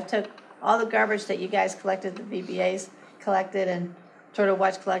cool. I took all the garbage that you guys collected, the VBAs collected and Turtle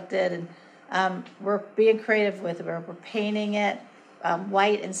Watch collected, and we're being creative with it. We're painting it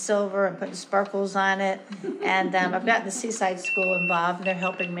white and silver and putting sparkles on it. And I've gotten the Seaside School involved, and they're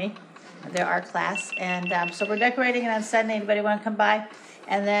helping me, their art class. And so we're decorating it on Sunday. Anybody want to come by?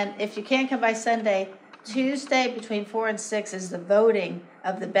 And then if you can't come by Sunday, Tuesday between 4 and 6 is the voting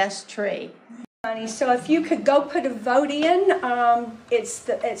of the best tree. So if you could go put a vote in, it's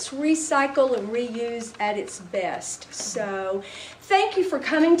recycle and reuse at its best. So thank you for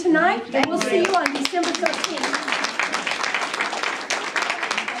coming tonight, and we'll see you on December 13th.